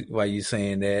you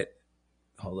saying that.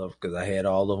 Hold up, because I had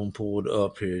all of them pulled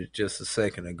up here just a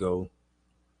second ago.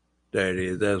 There it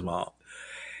is. There's my.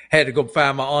 Had to go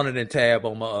find my on it tab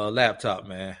on my laptop,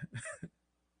 man.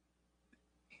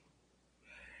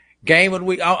 Game of the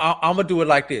week. I'm gonna do it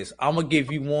like this. I'm gonna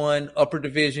give you one upper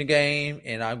division game,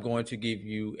 and I'm going to give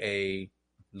you a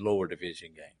lower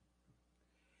division game.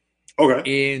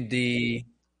 Okay.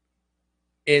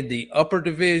 In the upper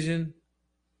division,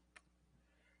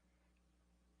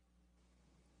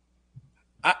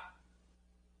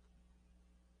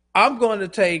 I'm going to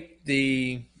take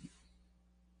the.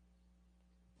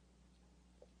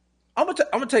 I'm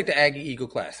gonna take the Aggie Eagle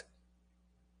Classic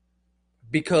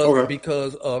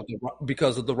because of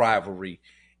the rivalry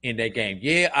in that game.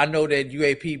 Yeah, I know that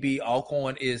UAPB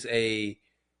Alcorn is a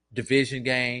division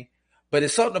game, but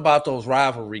it's something about those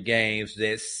rivalry games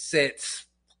that sets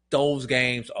those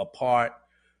games apart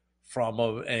from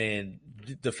them, and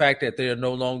the fact that they're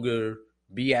no longer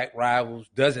MEAC rivals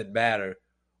doesn't matter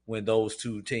when those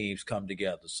two teams come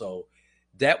together. So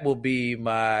that will be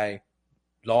my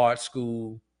large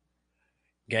school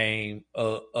game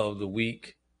of the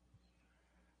week.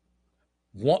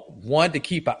 One to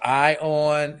keep an eye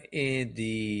on in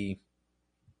the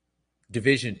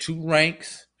Division II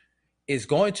ranks is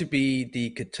going to be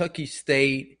the Kentucky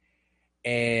State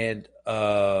and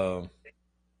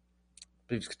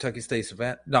Kentucky State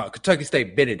Savannah. No, Kentucky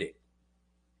State Benedict.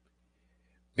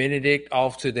 Benedict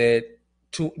off to that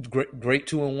great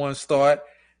 2-1 start.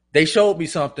 They showed me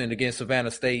something against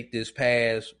Savannah State this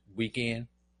past weekend.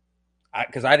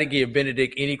 Because I didn't give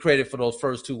Benedict any credit for those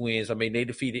first two wins. I mean, they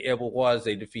defeated Edward Waters,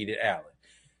 they defeated Allen.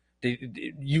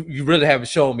 You really haven't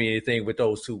shown me anything with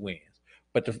those two wins.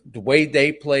 But the way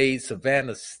they played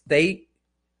Savannah State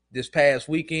this past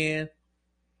weekend,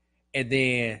 and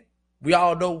then we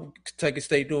all know Kentucky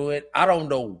State doing it. I don't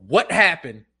know what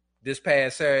happened this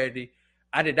past Saturday.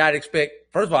 I did not expect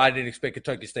 – first of all, I didn't expect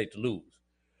Kentucky State to lose.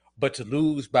 But to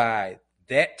lose by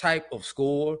that type of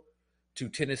score – to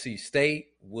Tennessee State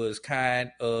was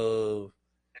kind of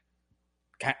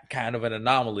an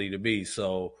anomaly to me.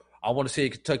 So I want to see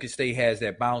if Kentucky State has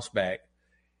that bounce back.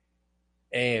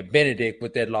 And Benedict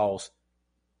with that loss.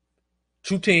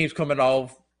 Two teams coming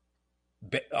off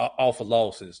of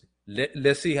losses.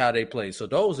 Let's see how they play. So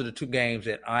those are the two games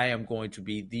that I am going to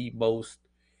be the most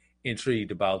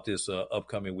intrigued about this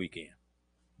upcoming weekend.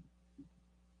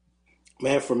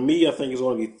 Man, for me, I think it's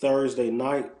going to be Thursday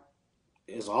night.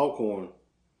 It's Alcorn.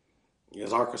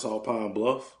 It's Arkansas Pine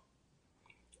Bluff.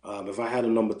 If I had a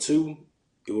number 2,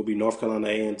 it would be North Carolina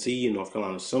A&T and North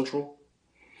Carolina Central.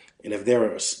 And if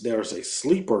there's a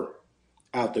sleeper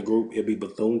out the group, it'd be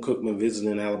Bethune-Cookman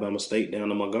visiting Alabama State down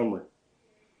to Montgomery.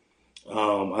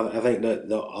 I think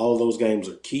that all those games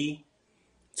are key.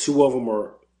 2 of them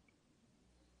are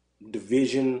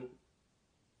division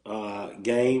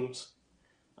games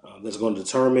that's going to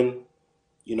determine,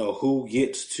 who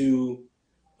gets to,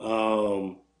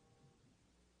 who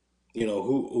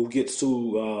gets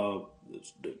to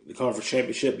the conference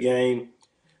championship game,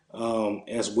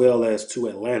 as well as to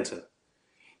Atlanta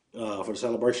for the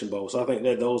Celebration Bowl. So I think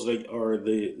that those are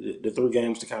the 3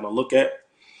 games to kind of look at.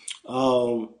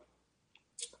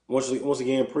 Once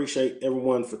again, appreciate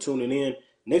everyone for tuning in.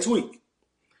 Next week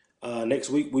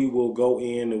we will go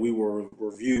in and we will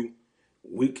review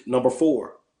week number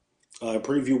 4,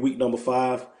 preview week number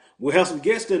 5. We'll have some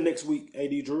guesting next week,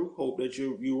 AD Drew. Hope that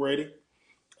you ready.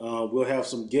 We'll have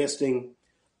some guesting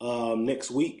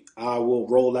next week. I will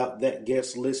roll out that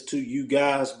guest list to you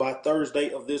guys by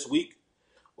Thursday of this week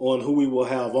on who we will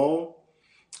have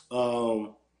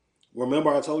on.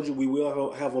 Remember, I told you we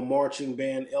will have a marching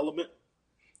band element.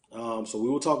 So we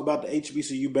will talk about the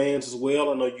HBCU bands as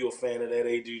well. I know you're a fan of that,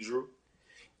 AD Drew.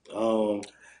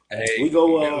 We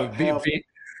go have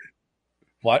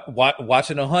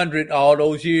watching 100 all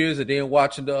those years, and then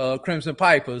watching the Crimson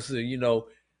Pipers.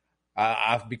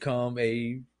 I've become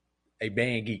a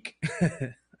band geek.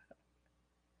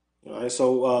 All right,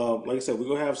 so like I said, we're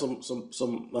gonna have some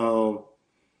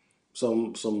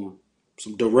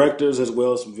directors as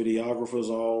well as some videographers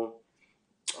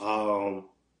on.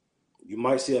 You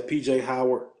might see a PJ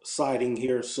Howard sighting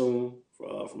here soon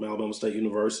from Alabama State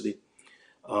University.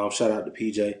 Shout out to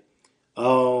PJ.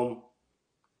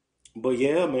 But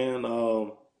yeah, man,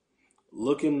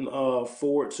 looking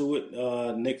forward to it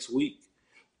next week.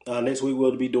 Next week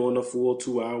we'll be doing the full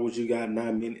 2 hours. You got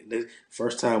 9 minutes.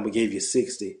 First time we gave you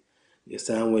 60. This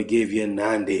time we'll give you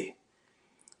 90.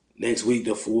 Next week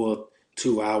the full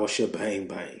 2 hour shebang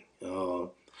bang.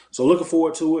 So looking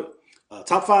forward to it.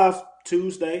 Top 5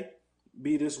 Tuesday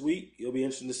be this week. It'll be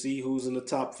interesting to see who's in the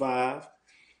top 5,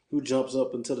 who jumps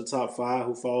up into the top 5,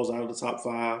 who falls out of the top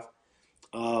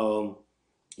 5.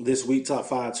 This week, Top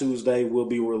 5 Tuesday will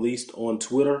be released on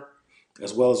Twitter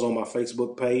as well as on my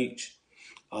Facebook page.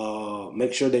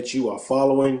 Make sure that you are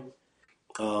following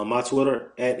my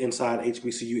Twitter at Inside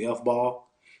HBCU F-Ball.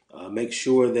 Make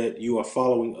sure that you are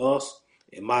following us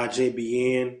at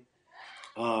MyJBN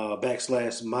 /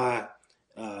 my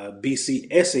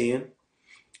BCSN.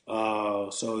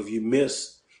 So if you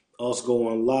miss us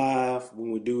going live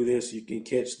when we do this, you can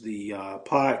catch the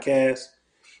podcast.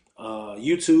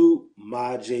 YouTube,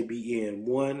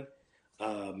 MyJBN1.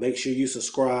 Make sure you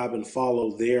subscribe and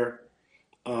follow there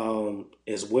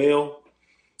as well.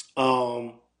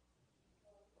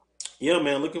 Yeah,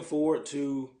 man, looking forward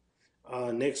to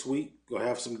next week. We'll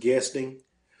have some guesting.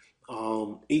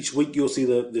 Each week you'll see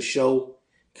the show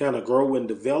kind of grow and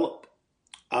develop.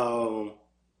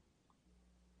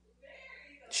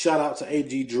 Shout out to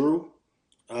AD Drew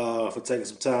for taking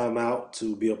some time out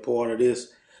to be a part of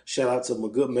this. Shout out to my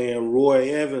good man, Roy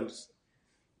Evans,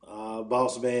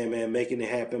 boss man, making it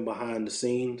happen behind the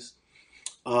scenes.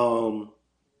 Like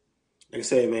I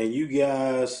say, man, you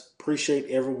guys appreciate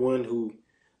everyone who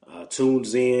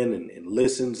tunes in and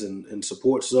listens and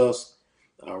supports us.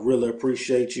 I really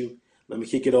appreciate you. Let me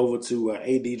kick it over to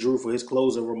AD Drew for his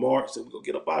closing remarks, and we'll go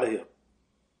get up out of here.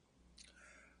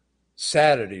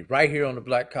 Saturday, right here on the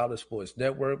Black College Sports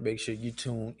Network. Make sure you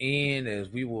tune in, as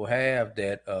we will have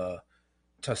that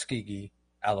Tuskegee,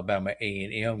 Alabama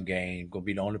A&M game. Going to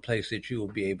be the only place that you will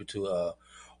be able to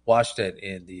watch that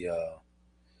in the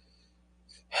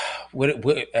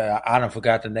I don't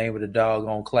forgot the name of the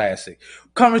doggone classic.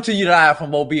 Coming to you live from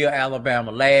Mobile,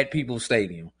 Alabama, Ladd People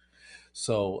Stadium.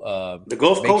 So the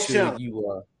Gulf Coast Challenge.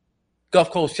 Gulf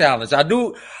Coast Challenge. I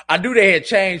do they had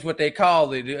changed what they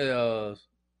call it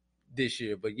this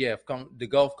year, but yeah, the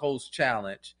Gulf Coast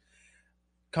Challenge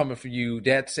coming for you.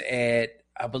 That's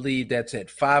I believe that's at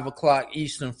 5:00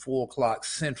 Eastern, 4:00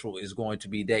 Central is going to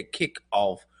be that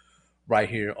kickoff right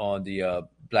here on the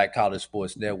Black College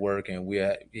Sports Network, and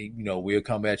we'll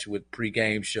come at you with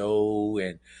pregame show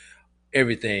and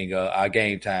everything, our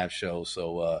game time show.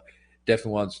 So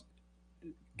definitely want to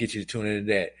get you to tune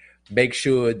into that. Make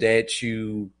sure that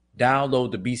you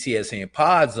download the BCSN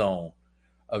Pod Zone,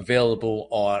 available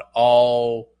on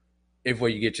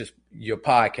everywhere you get your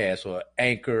podcast, or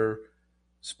Anchor,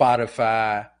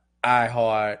 Spotify,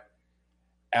 iHeart,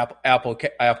 Apple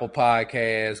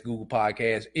Podcasts, Google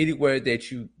Podcasts, anywhere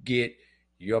that you get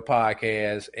your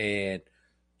podcast. And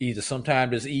either sometime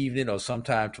this evening or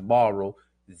sometime tomorrow,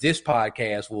 this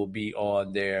podcast will be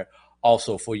on there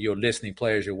also for your listening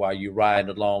pleasure while you're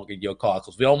riding along in your car.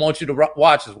 Because we don't want you to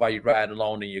watch us while you're riding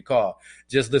along in your car.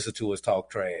 Just listen to us talk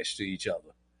trash to each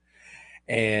other.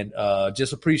 And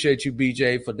just appreciate you,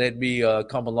 BJ, for letting me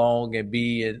come along and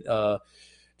be in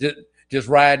just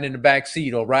riding in the back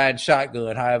seat or riding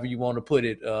shotgun, however you want to put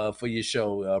it, for your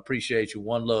show. Appreciate you.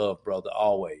 One love, brother,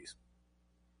 always.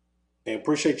 And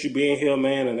appreciate you being here,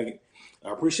 man. And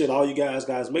I appreciate all you guys.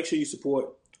 Make sure you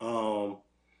support the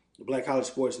Black College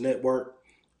Sports Network.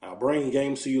 Bringing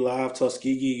games to you live,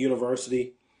 Tuskegee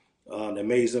University, the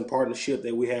amazing partnership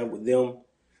that we have with them.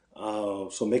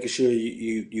 So making sure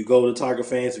you go to Tiger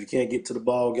fans if you can't get to the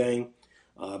ball game.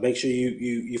 Make sure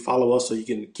you follow us so you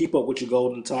can keep up with your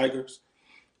Golden Tigers.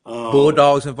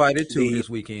 Bulldogs invited too this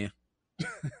weekend.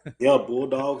 Yeah,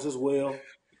 Bulldogs as well.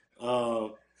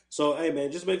 So, hey,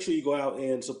 man, just make sure you go out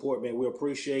and support, man. We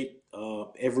appreciate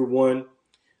everyone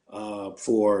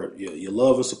for your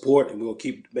love and support, and we're going to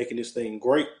keep making this thing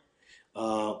great.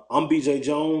 I'm BJ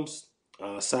Jones,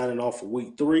 signing off for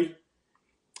week 3.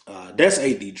 That's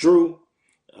AD Drew.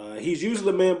 He's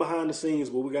usually the man behind the scenes,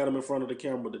 but we got him in front of the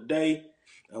camera today.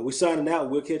 We're signing out.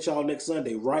 We'll catch y'all next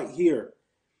Sunday right here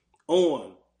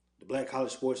on the Black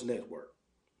College Sports Network.